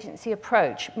multi-agency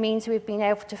approach means we've been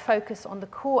able to focus on the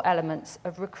core elements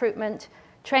of recruitment,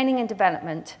 training and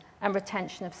development, and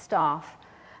retention of staff.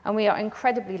 And we are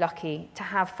incredibly lucky to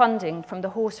have funding from the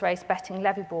Horse Race Betting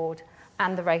Levy Board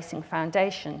and the Racing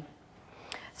Foundation.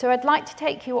 So I'd like to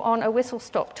take you on a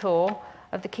whistle-stop tour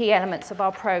of the key elements of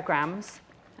our programmes,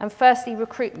 and firstly,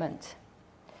 recruitment.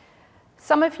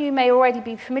 Some of you may already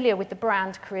be familiar with the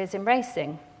brand Careers in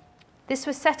Racing. This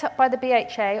was set up by the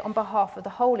BHA on behalf of the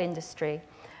whole industry,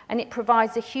 and it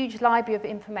provides a huge library of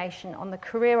information on the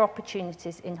career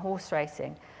opportunities in horse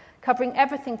racing, covering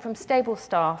everything from stable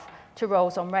staff to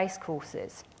roles on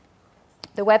racecourses.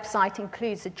 The website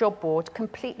includes a job board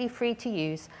completely free to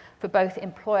use for both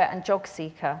employer and job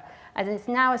seeker, and is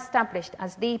now established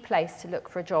as the place to look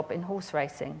for a job in horse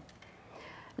racing.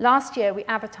 Last year, we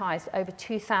advertised over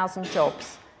 2,000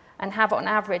 jobs and have on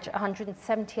average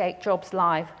 178 jobs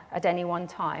live at any one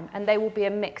time, and they will be a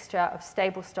mixture of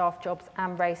stable staff jobs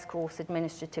and racecourse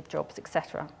administrative jobs,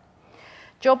 etc.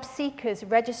 Job seekers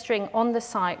registering on the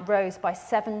site rose by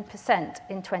 7%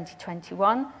 in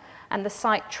 2021, and the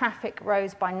site traffic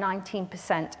rose by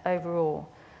 19% overall.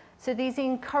 So these are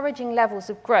encouraging levels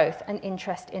of growth and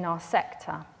interest in our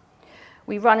sector.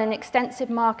 We run an extensive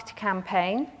marketing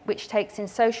campaign, which takes in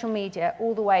social media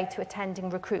all the way to attending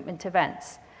recruitment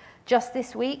events. Just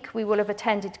this week, we will have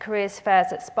attended careers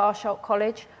fairs at Sparshalt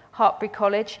College, Hartpury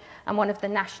College, and one of the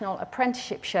national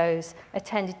apprenticeship shows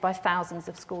attended by thousands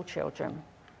of school children.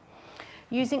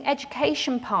 Using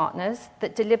education partners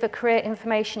that deliver career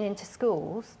information into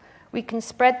schools, we can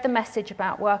spread the message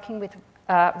about working with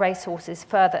racehorses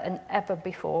further than ever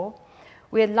before.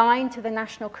 We align to the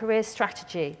National Careers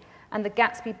Strategy and the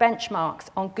Gatsby benchmarks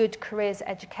on good careers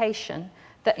education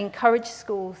that encourage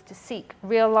schools to seek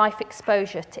real-life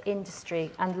exposure to industry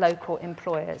and local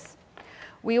employers.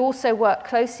 We also work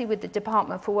closely with the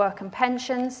Department for Work and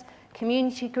Pensions,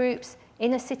 community groups,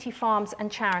 inner city farms and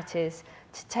charities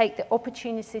to take the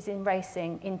opportunities in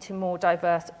racing into more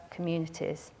diverse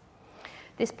communities.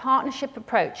 This partnership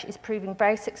approach is proving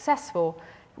very successful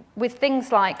with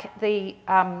things like the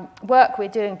work we're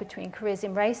doing between Careers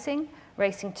in Racing,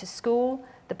 Racing to School,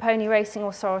 the Pony Racing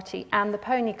Authority and the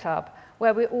Pony Club,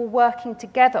 where we're all working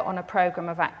together on a programme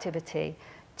of activity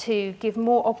to give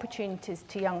more opportunities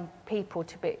to young people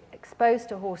to be exposed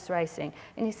to horse racing,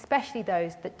 and especially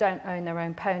those that don't own their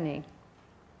own pony.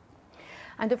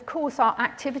 And of course, our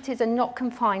activities are not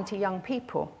confined to young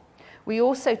people. We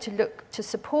also look to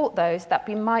support those that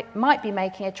might be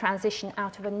making a transition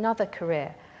out of another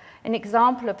career. An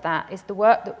example of that is the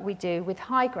work that we do with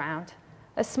High Ground,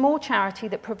 a small charity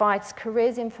that provides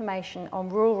careers information on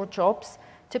rural jobs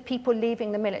to people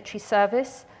leaving the military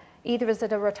service, either as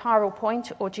at a retiral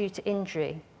point or due to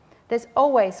injury. There's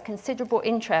always considerable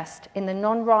interest in the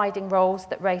non-riding roles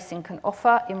that racing can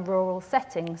offer in rural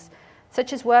settings,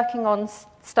 such as working on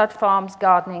stud farms,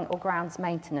 gardening, or grounds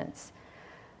maintenance.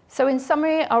 So in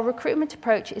summary, our recruitment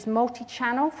approach is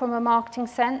multi-channel from a marketing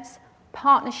sense,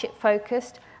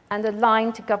 partnership-focused, and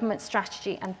aligned to government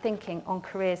strategy and thinking on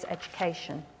careers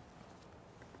education.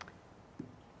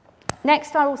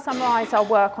 Next, I will summarise our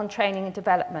work on training and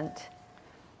development.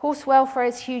 Horse welfare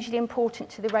is hugely important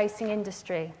to the racing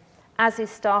industry, as is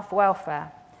staff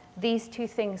welfare. These two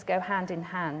things go hand in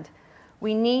hand.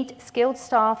 We need skilled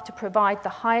staff to provide the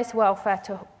highest welfare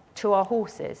to our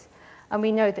horses, and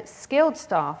we know that skilled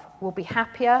staff will be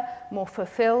happier, more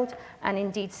fulfilled, and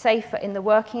indeed safer in the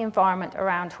working environment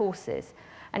around horses.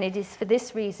 And it is for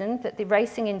this reason that the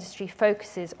racing industry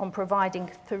focuses on providing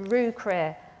through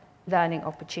career learning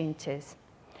opportunities.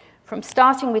 From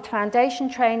starting with foundation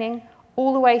training,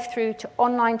 all the way through to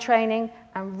online training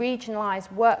and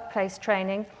regionalised workplace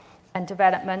training and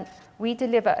development, we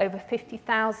deliver over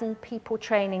 50,000 people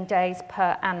training days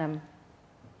per annum.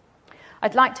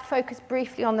 I'd like to focus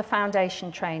briefly on the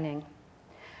foundation training.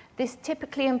 This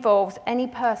typically involves any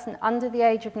person under the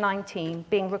age of 19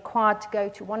 being required to go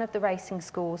to one of the racing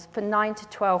schools for 9 to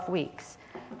 12 weeks.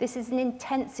 This is an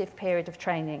intensive period of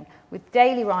training with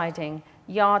daily riding,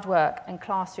 yard work, and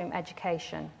classroom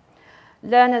education.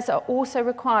 Learners are also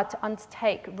required to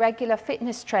undertake regular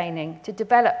fitness training to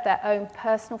develop their own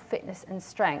personal fitness and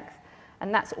strength,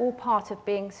 and that's all part of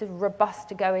being sort of robust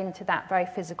to go into that very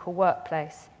physical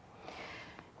workplace.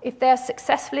 If they're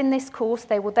successful in this course,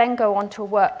 they will then go on to a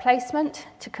work placement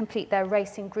to complete their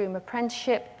racing groom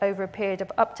apprenticeship over a period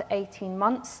of up to 18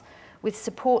 months with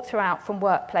support throughout from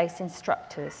workplace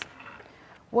instructors.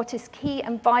 What is key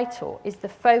and vital is the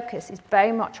focus is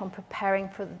very much on preparing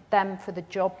for them for the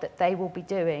job that they will be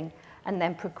doing and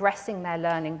then progressing their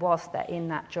learning whilst they're in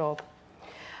that job.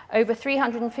 Over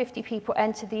 350 people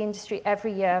enter the industry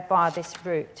every year via this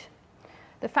route.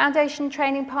 The foundation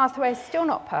training pathway is still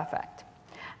not perfect,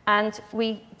 and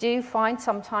we do find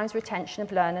sometimes retention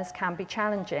of learners can be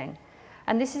challenging.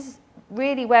 And this is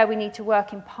really where we need to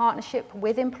work in partnership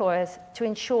with employers to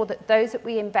ensure that those that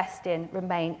we invest in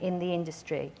remain in the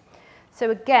industry.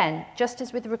 So again, just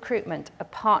as with recruitment, a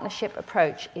partnership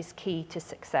approach is key to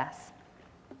success.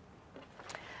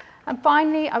 And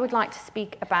finally, I would like to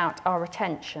speak about our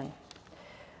retention.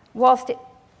 Whilst it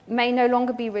may no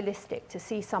longer be realistic to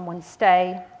see someone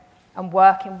stay and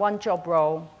work in one job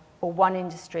role or one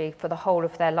industry for the whole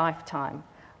of their lifetime,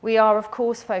 we are of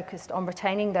course focused on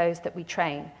retaining those that we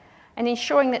train and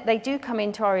ensuring that they do come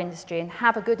into our industry and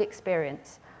have a good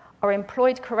experience, are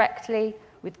employed correctly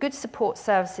with good support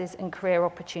services and career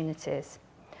opportunities.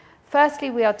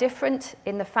 Firstly, we are different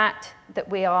in the fact that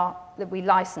we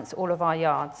license all of our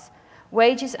yards.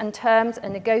 Wages and terms are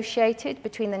negotiated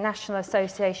between the National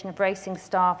Association of Racing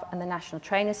Staff and the National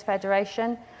Trainers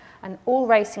Federation, and all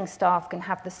racing staff can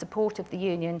have the support of the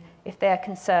union if they are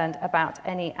concerned about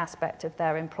any aspect of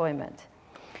their employment.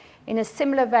 In a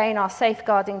similar vein, our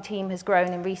safeguarding team has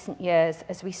grown in recent years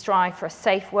as we strive for a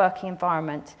safe working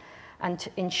environment and to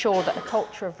ensure that a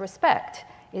culture of respect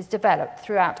is developed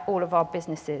throughout all of our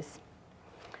businesses.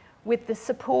 With the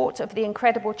support of the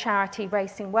incredible charity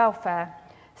Racing Welfare,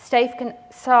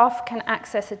 staff can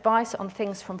access advice on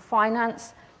things from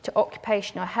finance to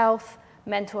occupational health,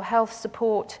 mental health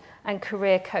support and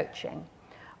career coaching.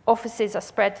 Offices are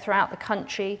spread throughout the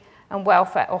country and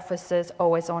welfare officers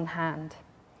always on hand.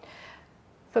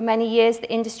 For many years,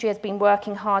 the industry has been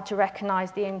working hard to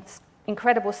recognise the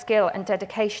incredible skill and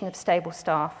dedication of stable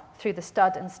staff through the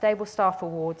Stud and Stable Staff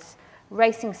Awards,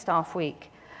 Racing Staff Week,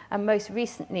 and most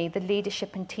recently the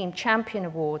Leadership and Team Champion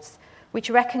Awards, which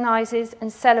recognises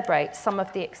and celebrates some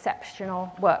of the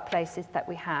exceptional workplaces that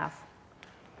we have.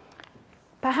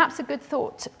 Perhaps a good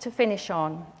thought to finish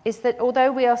on is that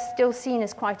although we are still seen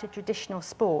as quite a traditional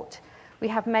sport, we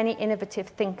have many innovative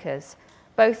thinkers,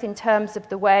 both in terms of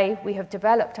the way we have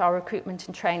developed our recruitment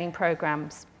and training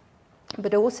programs,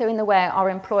 but also in the way our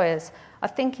employers are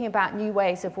thinking about new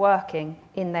ways of working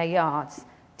in their yards,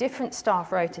 different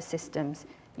staff rota systems,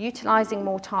 utilising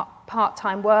more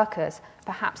part-time workers,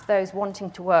 perhaps those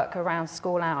wanting to work around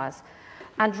school hours,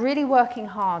 and really working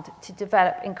hard to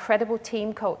develop incredible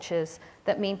team cultures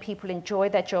that mean people enjoy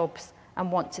their jobs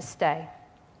and want to stay.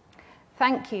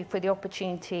 Thank you for the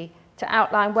opportunity to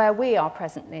outline where we are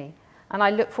presently, and I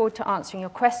look forward to answering your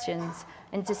questions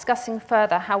and discussing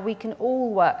further how we can all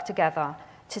work together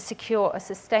to secure a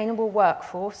sustainable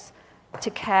workforce to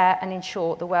care and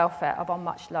ensure the welfare of our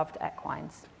much-loved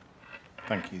equines.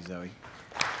 Thank you, Zoe.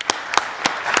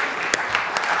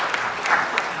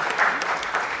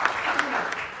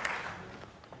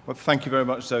 Well, thank you very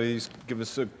much, Zoe. You've given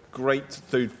us a great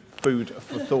food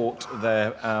for thought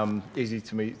there, easy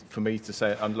for me to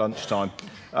say at lunchtime.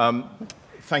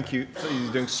 Thank you.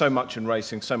 You're doing so much in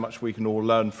racing, so much we can all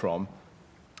learn from.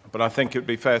 But I think it would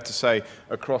be fair to say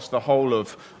across the whole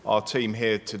of our team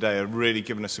here today are really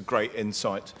giving us a great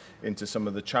insight into some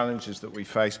of the challenges that we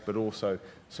face, but also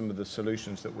some of the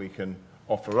solutions that we can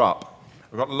offer up.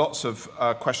 We've got lots of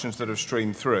questions that have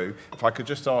streamed through. If I could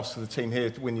just ask the team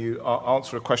here, when you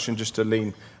answer a question, just to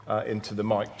lean into the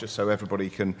mic, just so everybody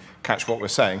can catch what we're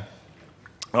saying.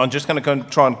 I'm just going to go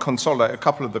and try and consolidate a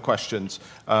couple of the questions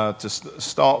to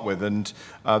start with. And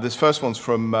this first one's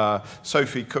from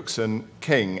Sophie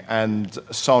Cookson-King and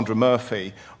Sandra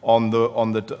Murphy on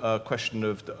the question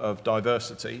of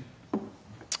diversity.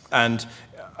 And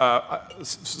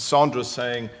Sandra's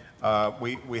saying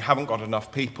we haven't got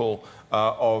enough people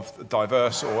of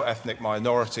diverse or ethnic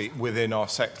minority within our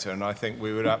sector. And I think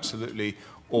we would absolutely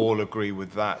all agree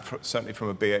with that. Certainly from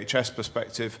a BHS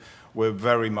perspective, we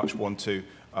very much want to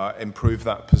improve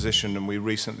that position, and we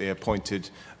recently appointed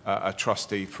a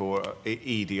trustee for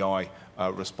EDI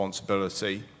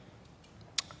responsibility.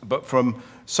 But from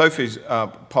Sophie's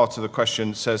part of the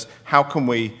question says, how can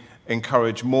we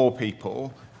encourage more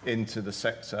people into the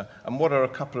sector, and what are a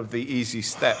couple of the easy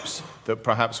steps that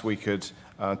perhaps we could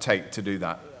take to do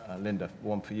that? Linda,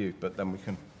 one for you, but then we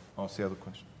can ask the other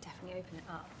question. Definitely open it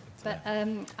up. But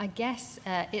I guess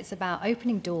it's about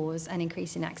opening doors and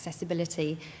increasing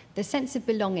accessibility. The sense of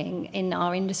belonging in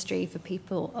our industry for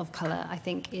people of colour, I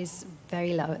think, is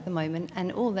very low at the moment.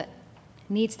 And all that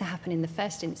needs to happen in the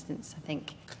first instance, I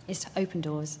think, is to open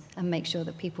doors and make sure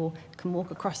that people can walk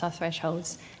across our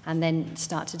thresholds and then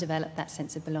start to develop that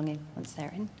sense of belonging once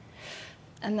they're in.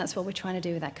 And that's what we're trying to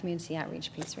do with that community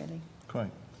outreach piece, really. Great,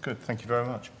 good. Thank you very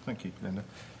much. Thank you, Linda.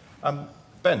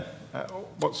 Ben,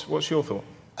 what's your thought?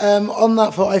 On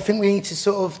that thought, I think we need to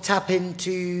sort of tap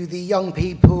into the young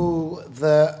people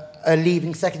that are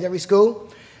leaving secondary school,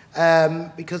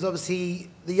 because obviously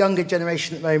the younger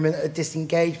generation at the moment are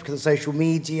disengaged because of social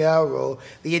media or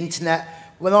the internet.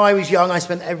 When I was young, I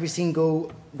spent every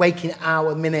single waking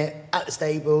hour, minute at the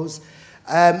stables.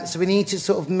 So we need to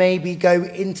sort of maybe go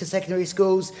into secondary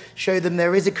schools, show them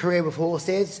there is a career with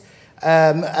horses,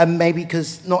 and maybe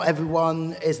because not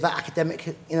everyone is that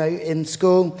academic, in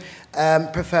school,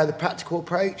 prefer the practical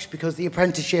approach, because the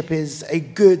apprenticeship is a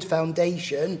good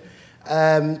foundation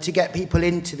to get people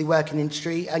into the working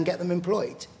industry and get them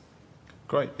employed.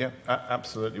 Great, yeah,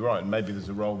 absolutely right. And maybe there's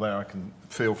a role there. I can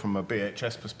feel from a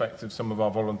BHS perspective, some of our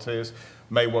volunteers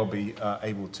may well be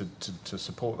able to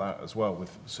support that as well,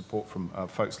 with support from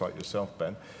folks like yourself,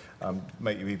 Ben,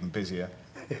 make you even busier.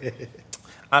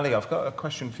 Ali, I've got a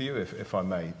question for you, if I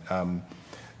may.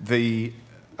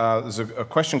 There's a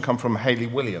question come from Hayley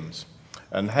Williams,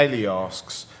 and Hayley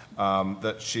asks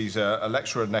that she's a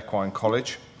lecturer at Equine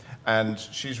College, and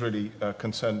she's really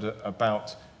concerned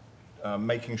about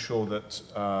making sure that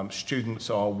students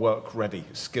are work-ready,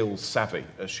 skills-savvy,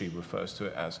 as she refers to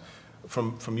it as.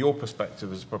 From your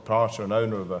perspective as a proprietor and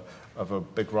owner of a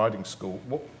big riding school,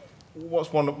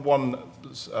 what's one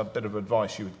bit of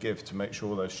advice you would give to make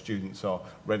sure those students are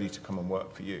ready to come and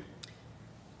work for you?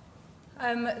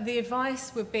 The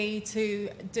advice would be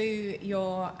to do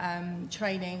your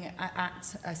training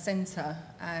at a centre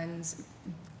and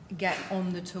get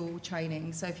on-the-tool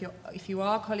training. So if you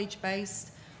are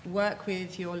college-based, work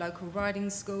with your local riding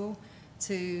school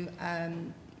to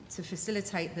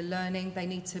facilitate the learning. They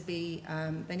need to be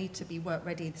work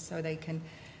ready, so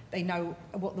they know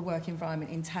what the work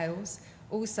environment entails.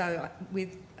 Also,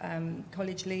 with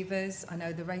college leavers, I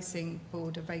know the racing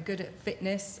board are very good at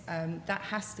fitness. That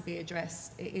has to be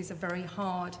addressed. It is a very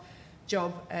hard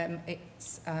job.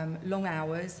 It's long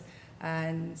hours,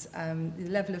 and the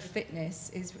level of fitness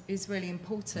is really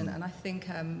important. And I think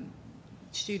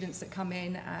students that come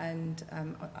in and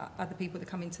other people that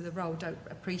come into the role don't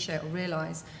appreciate or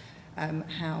realise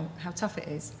how tough it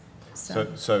is.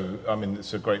 So, I mean,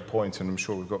 it's a great point, and I'm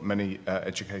sure we've got many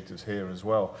educators here as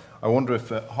well. I wonder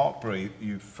if at Hartpury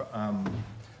you've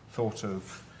thought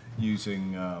of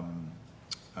using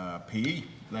PE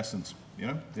lessons,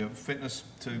 fitness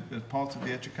as part of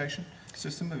the education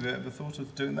system. Have you ever thought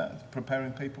of doing that,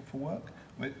 preparing people for work?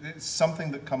 It's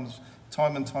something that comes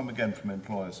time and time again from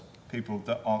employers, people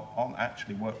that aren't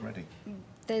actually work ready.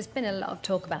 There's been a lot of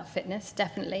talk about fitness,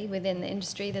 definitely, within the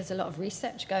industry. There's a lot of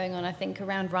research going on, I think,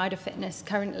 around rider fitness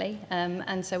currently.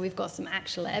 And so we've got some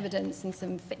actual evidence and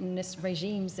some fitness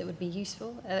regimes that would be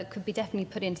useful, could be definitely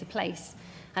put into place.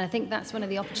 And I think that's one of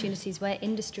the opportunities where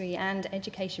industry and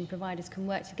education providers can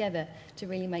work together to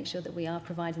really make sure that we are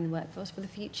providing the workforce for the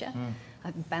future,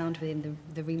 bound within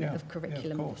the remit of curriculum.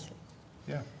 Yeah, of course.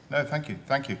 Yeah, no, thank you.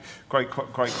 Great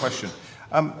question.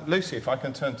 Lucy, if I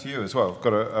can turn to you as well. I've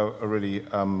got a really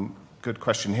good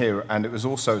question here, and it was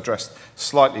also addressed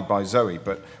slightly by Zoe,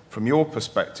 but from your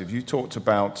perspective, you talked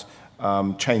about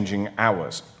changing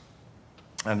hours.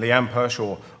 And Leanne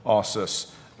Pershaw asked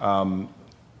us,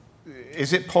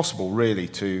 is it possible really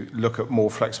to look at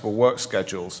more flexible work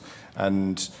schedules,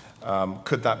 and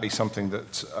could that be something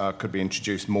that could be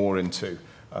introduced more into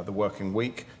the working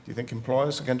week? Do you think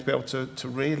employers are going to be able to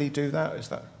really do that? Is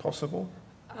that possible?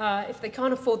 If they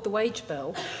can't afford the wage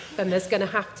bill, then there's going to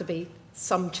have to be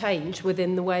some change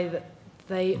within the way that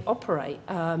they operate.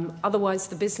 Otherwise,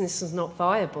 the business is not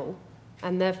viable,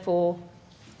 and therefore,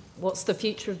 what's the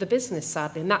future of the business,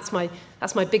 sadly? And that's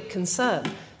my big concern.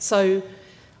 So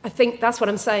I think that's what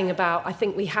I'm saying about, I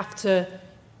think we have to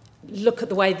look at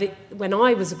the way that when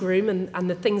I was a groom and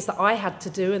the things that I had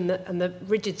to do and the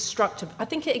rigid structure. I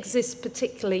think it exists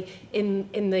particularly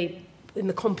in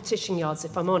the competition yards,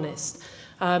 if I'm honest.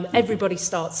 Everybody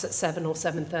starts at 7 or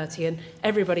 7:30 and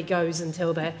everybody goes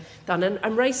until they're done.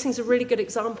 And racing's a really good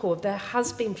example of there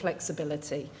has been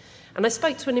flexibility. And I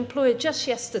spoke to an employer just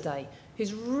yesterday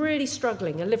who's really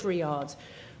struggling, a livery yard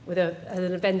with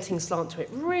an eventing slant to it,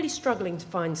 really struggling to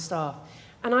find staff.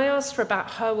 And I asked her about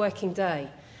her working day.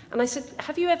 And I said,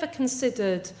 have you ever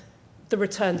considered the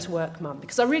return to work mum?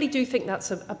 Because I really do think that's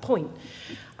a point.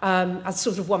 As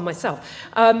sort of one myself.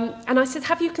 And I said,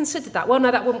 have you considered that? Well,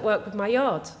 no, that wouldn't work with my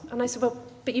yard. And I said, well,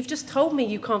 but you've just told me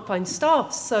you can't find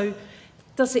staff. So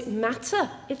does it matter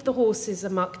if the horses are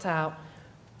mucked out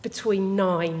between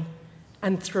 9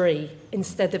 and 3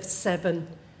 instead of 7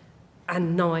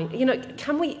 and 9. You know,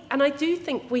 can we, and I do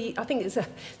think I think it's a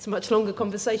much longer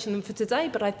conversation than for today,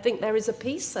 but I think there is a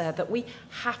piece there that we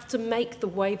have to make the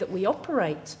way that we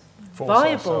operate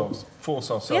viable.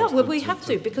 Force ourselves. Yeah, well, we have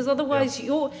to, because otherwise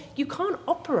you can't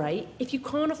operate if you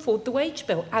can't afford the wage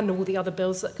bill and all the other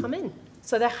bills that come in.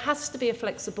 So there has to be a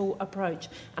flexible approach,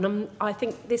 and I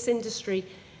think this industry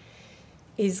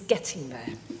is getting there.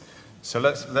 So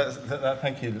let's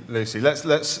thank you, Lucy. Let's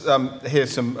hear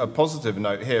a positive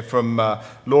note here from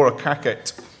Laura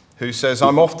Cackett, who says,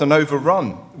 I'm often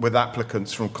overrun with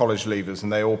applicants from college leavers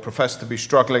and they all profess to be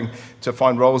struggling to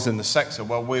find roles in the sector.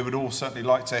 Well, we would all certainly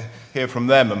like to hear from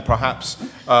them, and perhaps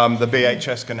the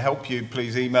BHS can help you.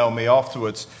 Please email me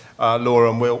afterwards,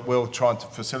 Laura, and we'll try to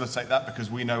facilitate that,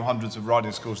 because we know hundreds of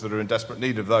riding schools that are in desperate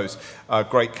need of those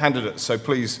great candidates. So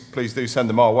please do send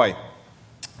them our way.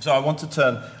 So I want to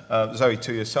turn, Zoe,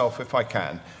 to yourself, if I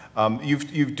can.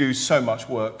 You do so much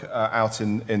work out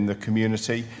in the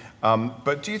community,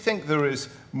 but do you think there is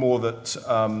more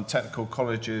that technical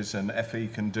colleges and FE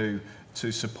can do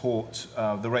to support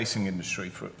the racing industry,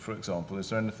 for example? Is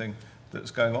there anything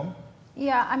that's going on?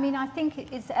 Yeah, I mean, I think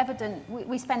it's evident.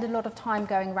 We spend a lot of time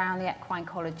going around the equine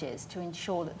colleges to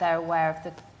ensure that they're aware of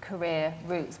the career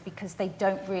routes, because they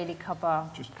don't really cover...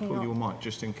 Just pull your mic,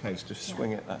 just in case. Just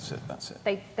swing it. That's it.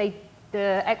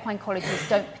 The equine colleges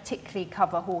don't particularly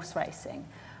cover horse racing.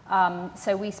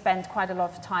 So we spend quite a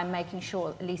lot of time making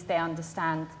sure at least they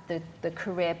understand the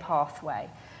career pathway.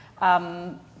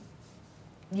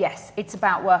 Yes, it's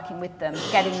about working with them,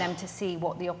 getting them to see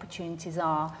what the opportunities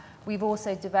are. We've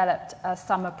also developed a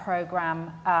summer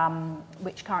programme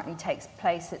which currently takes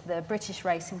place at the British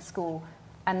Racing School,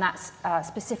 and that's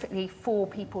specifically for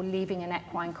people leaving an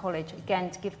equine college, again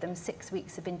to give them 6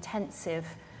 weeks of intensive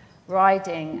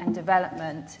riding and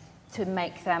development to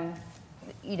make them,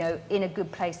 you know, in a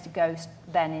good place to go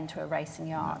then into a racing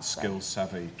yard. Skills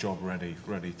savvy, job ready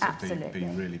to be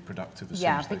really productive as soon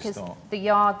as they start. Yeah, because the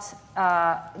yard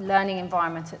learning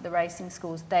environment at the racing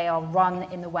schools, they are run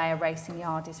in the way a racing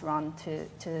yard is run,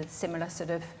 to similar sort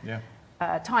of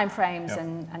time frames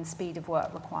and speed of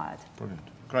work required. Brilliant.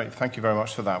 Great, thank you very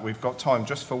much for that. We've got time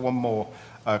just for one more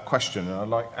question, and I'd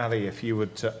like Ali, if you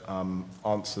would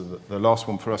answer the last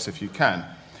one for us, if you can.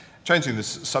 Changing this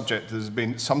subject, there's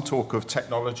been some talk of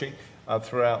technology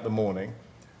throughout the morning,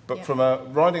 but from a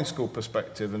riding school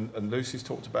perspective, and Lucy's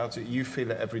talked about it, you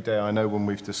feel it every day, I know when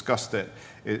we've discussed it,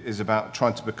 is about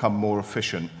trying to become more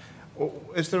efficient.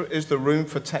 Is there room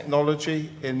for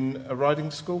technology in a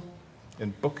riding school?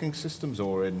 In booking systems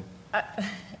or in...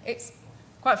 It's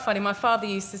quite funny. My father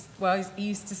used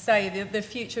to say the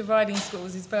future of riding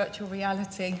schools is virtual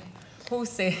reality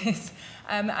horses.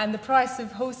 And the price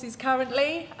of horses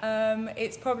currently,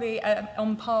 it's probably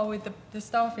on par with the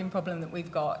staffing problem that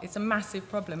we've got. It's a massive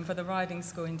problem for the riding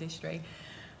school industry.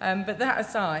 But that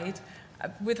aside,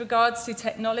 with regards to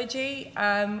technology,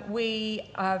 we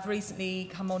have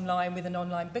recently come online with an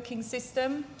online booking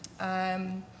system.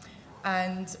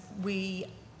 And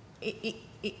it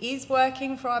is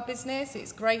working for our business.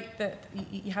 It's great that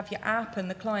you have your app and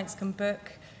the clients can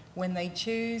book when they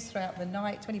choose throughout the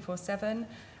night, 24/7.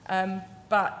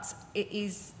 But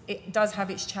it does have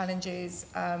its challenges.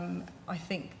 I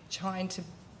think trying to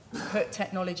put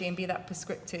technology and be that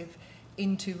prescriptive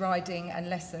into riding and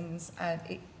lessons,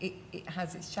 it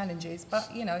has its challenges.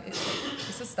 But you know,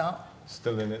 it's a start.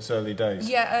 Still in its early days.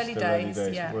 Yeah, early days.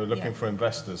 Yeah, we're looking for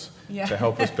investors to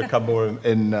help us become more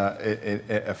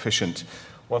efficient.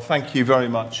 Well, thank you very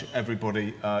much,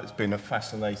 everybody. It's been a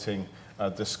fascinating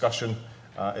discussion.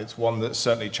 It's one that's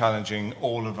certainly challenging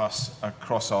all of us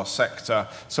across our sector.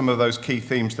 Some of those key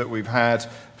themes that we've had,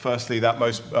 firstly, that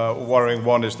most worrying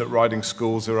one is that riding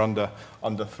schools are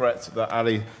under threat, that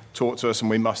Ali talked to us, and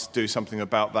we must do something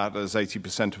about that, as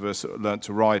 80% of us learnt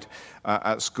to ride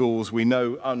at schools. We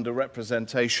know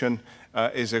underrepresentation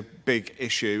is a big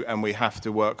issue, and we have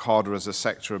to work harder as a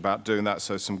sector about doing that,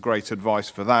 so some great advice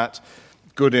for that.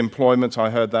 Good employment, I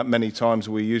heard that many times.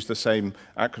 We use the same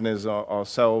acronyms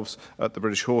ourselves at the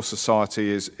British Horse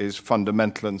Society, is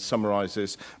fundamental and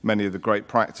summarises many of the great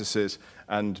practices.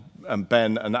 And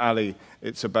Ben and Ali,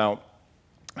 it's about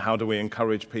how do we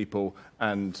encourage people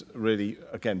and really,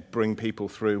 again, bring people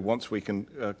through. Once we can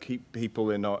keep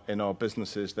people in our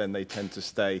businesses, then they tend to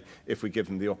stay if we give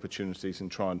them the opportunities and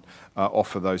try and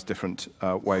offer those different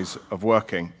ways of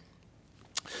working.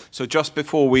 So just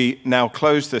before we now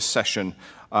close this session,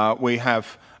 we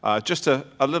have just a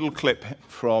little clip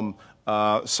from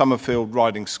Summerfield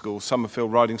Riding School.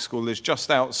 Summerfield Riding School is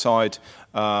just outside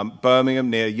Birmingham,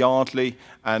 near Yardley,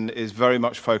 and is very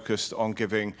much focused on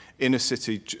giving inner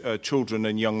city children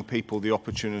and young people the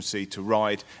opportunity to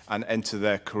ride and enter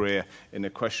their career in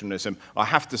equestrianism. I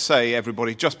have to say,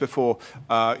 everybody, just before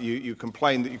you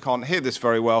complain that you can't hear this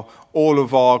very well, all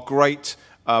of our great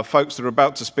folks that are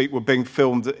about to speak were being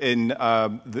filmed in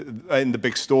the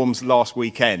big storms last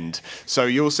weekend. So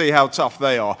you'll see how tough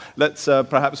they are. Let's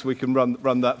perhaps we can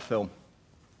run that film.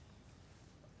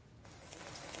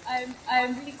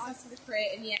 I'm really excited for the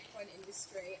career in the equine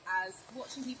industry, as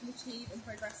watching people achieve and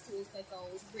progress towards their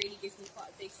goals really gives me quite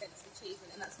a big sense of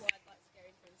achievement, and that's why I'd like to go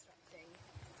into instructing.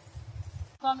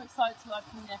 I'm excited to work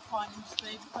in the equine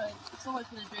industry because it's always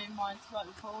been a dream of mine to work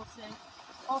with horses.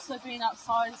 Also being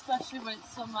outside, especially when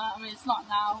it's summer, I mean it's not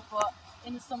now, but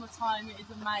in the summertime it is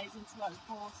amazing to work with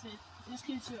horses. It just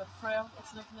gives you a thrill,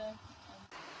 it's lovely.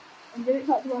 I'm really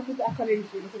excited to work with the equine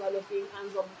industry because I love being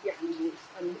hands-on with the animals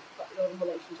and building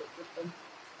relationships with them.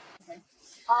 Okay.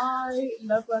 I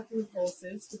love working with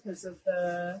horses because of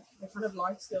the kind of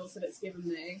life skills that it's given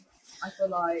me. I feel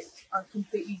like I've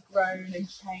completely grown and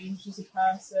changed as a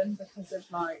person because of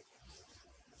like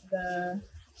the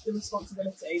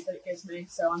responsibility that it gives me,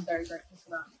 so I'm very grateful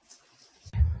for that.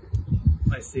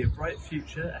 I see a bright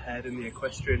future ahead in the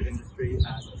equestrian industry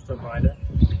as a stunt rider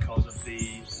because of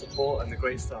the support and the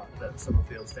great start that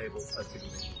Mascal Stables has given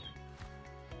me.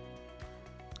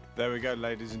 There we go,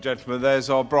 ladies and gentlemen. There's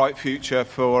our bright future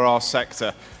for our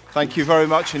sector. Thank you very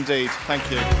much indeed. Thank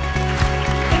you.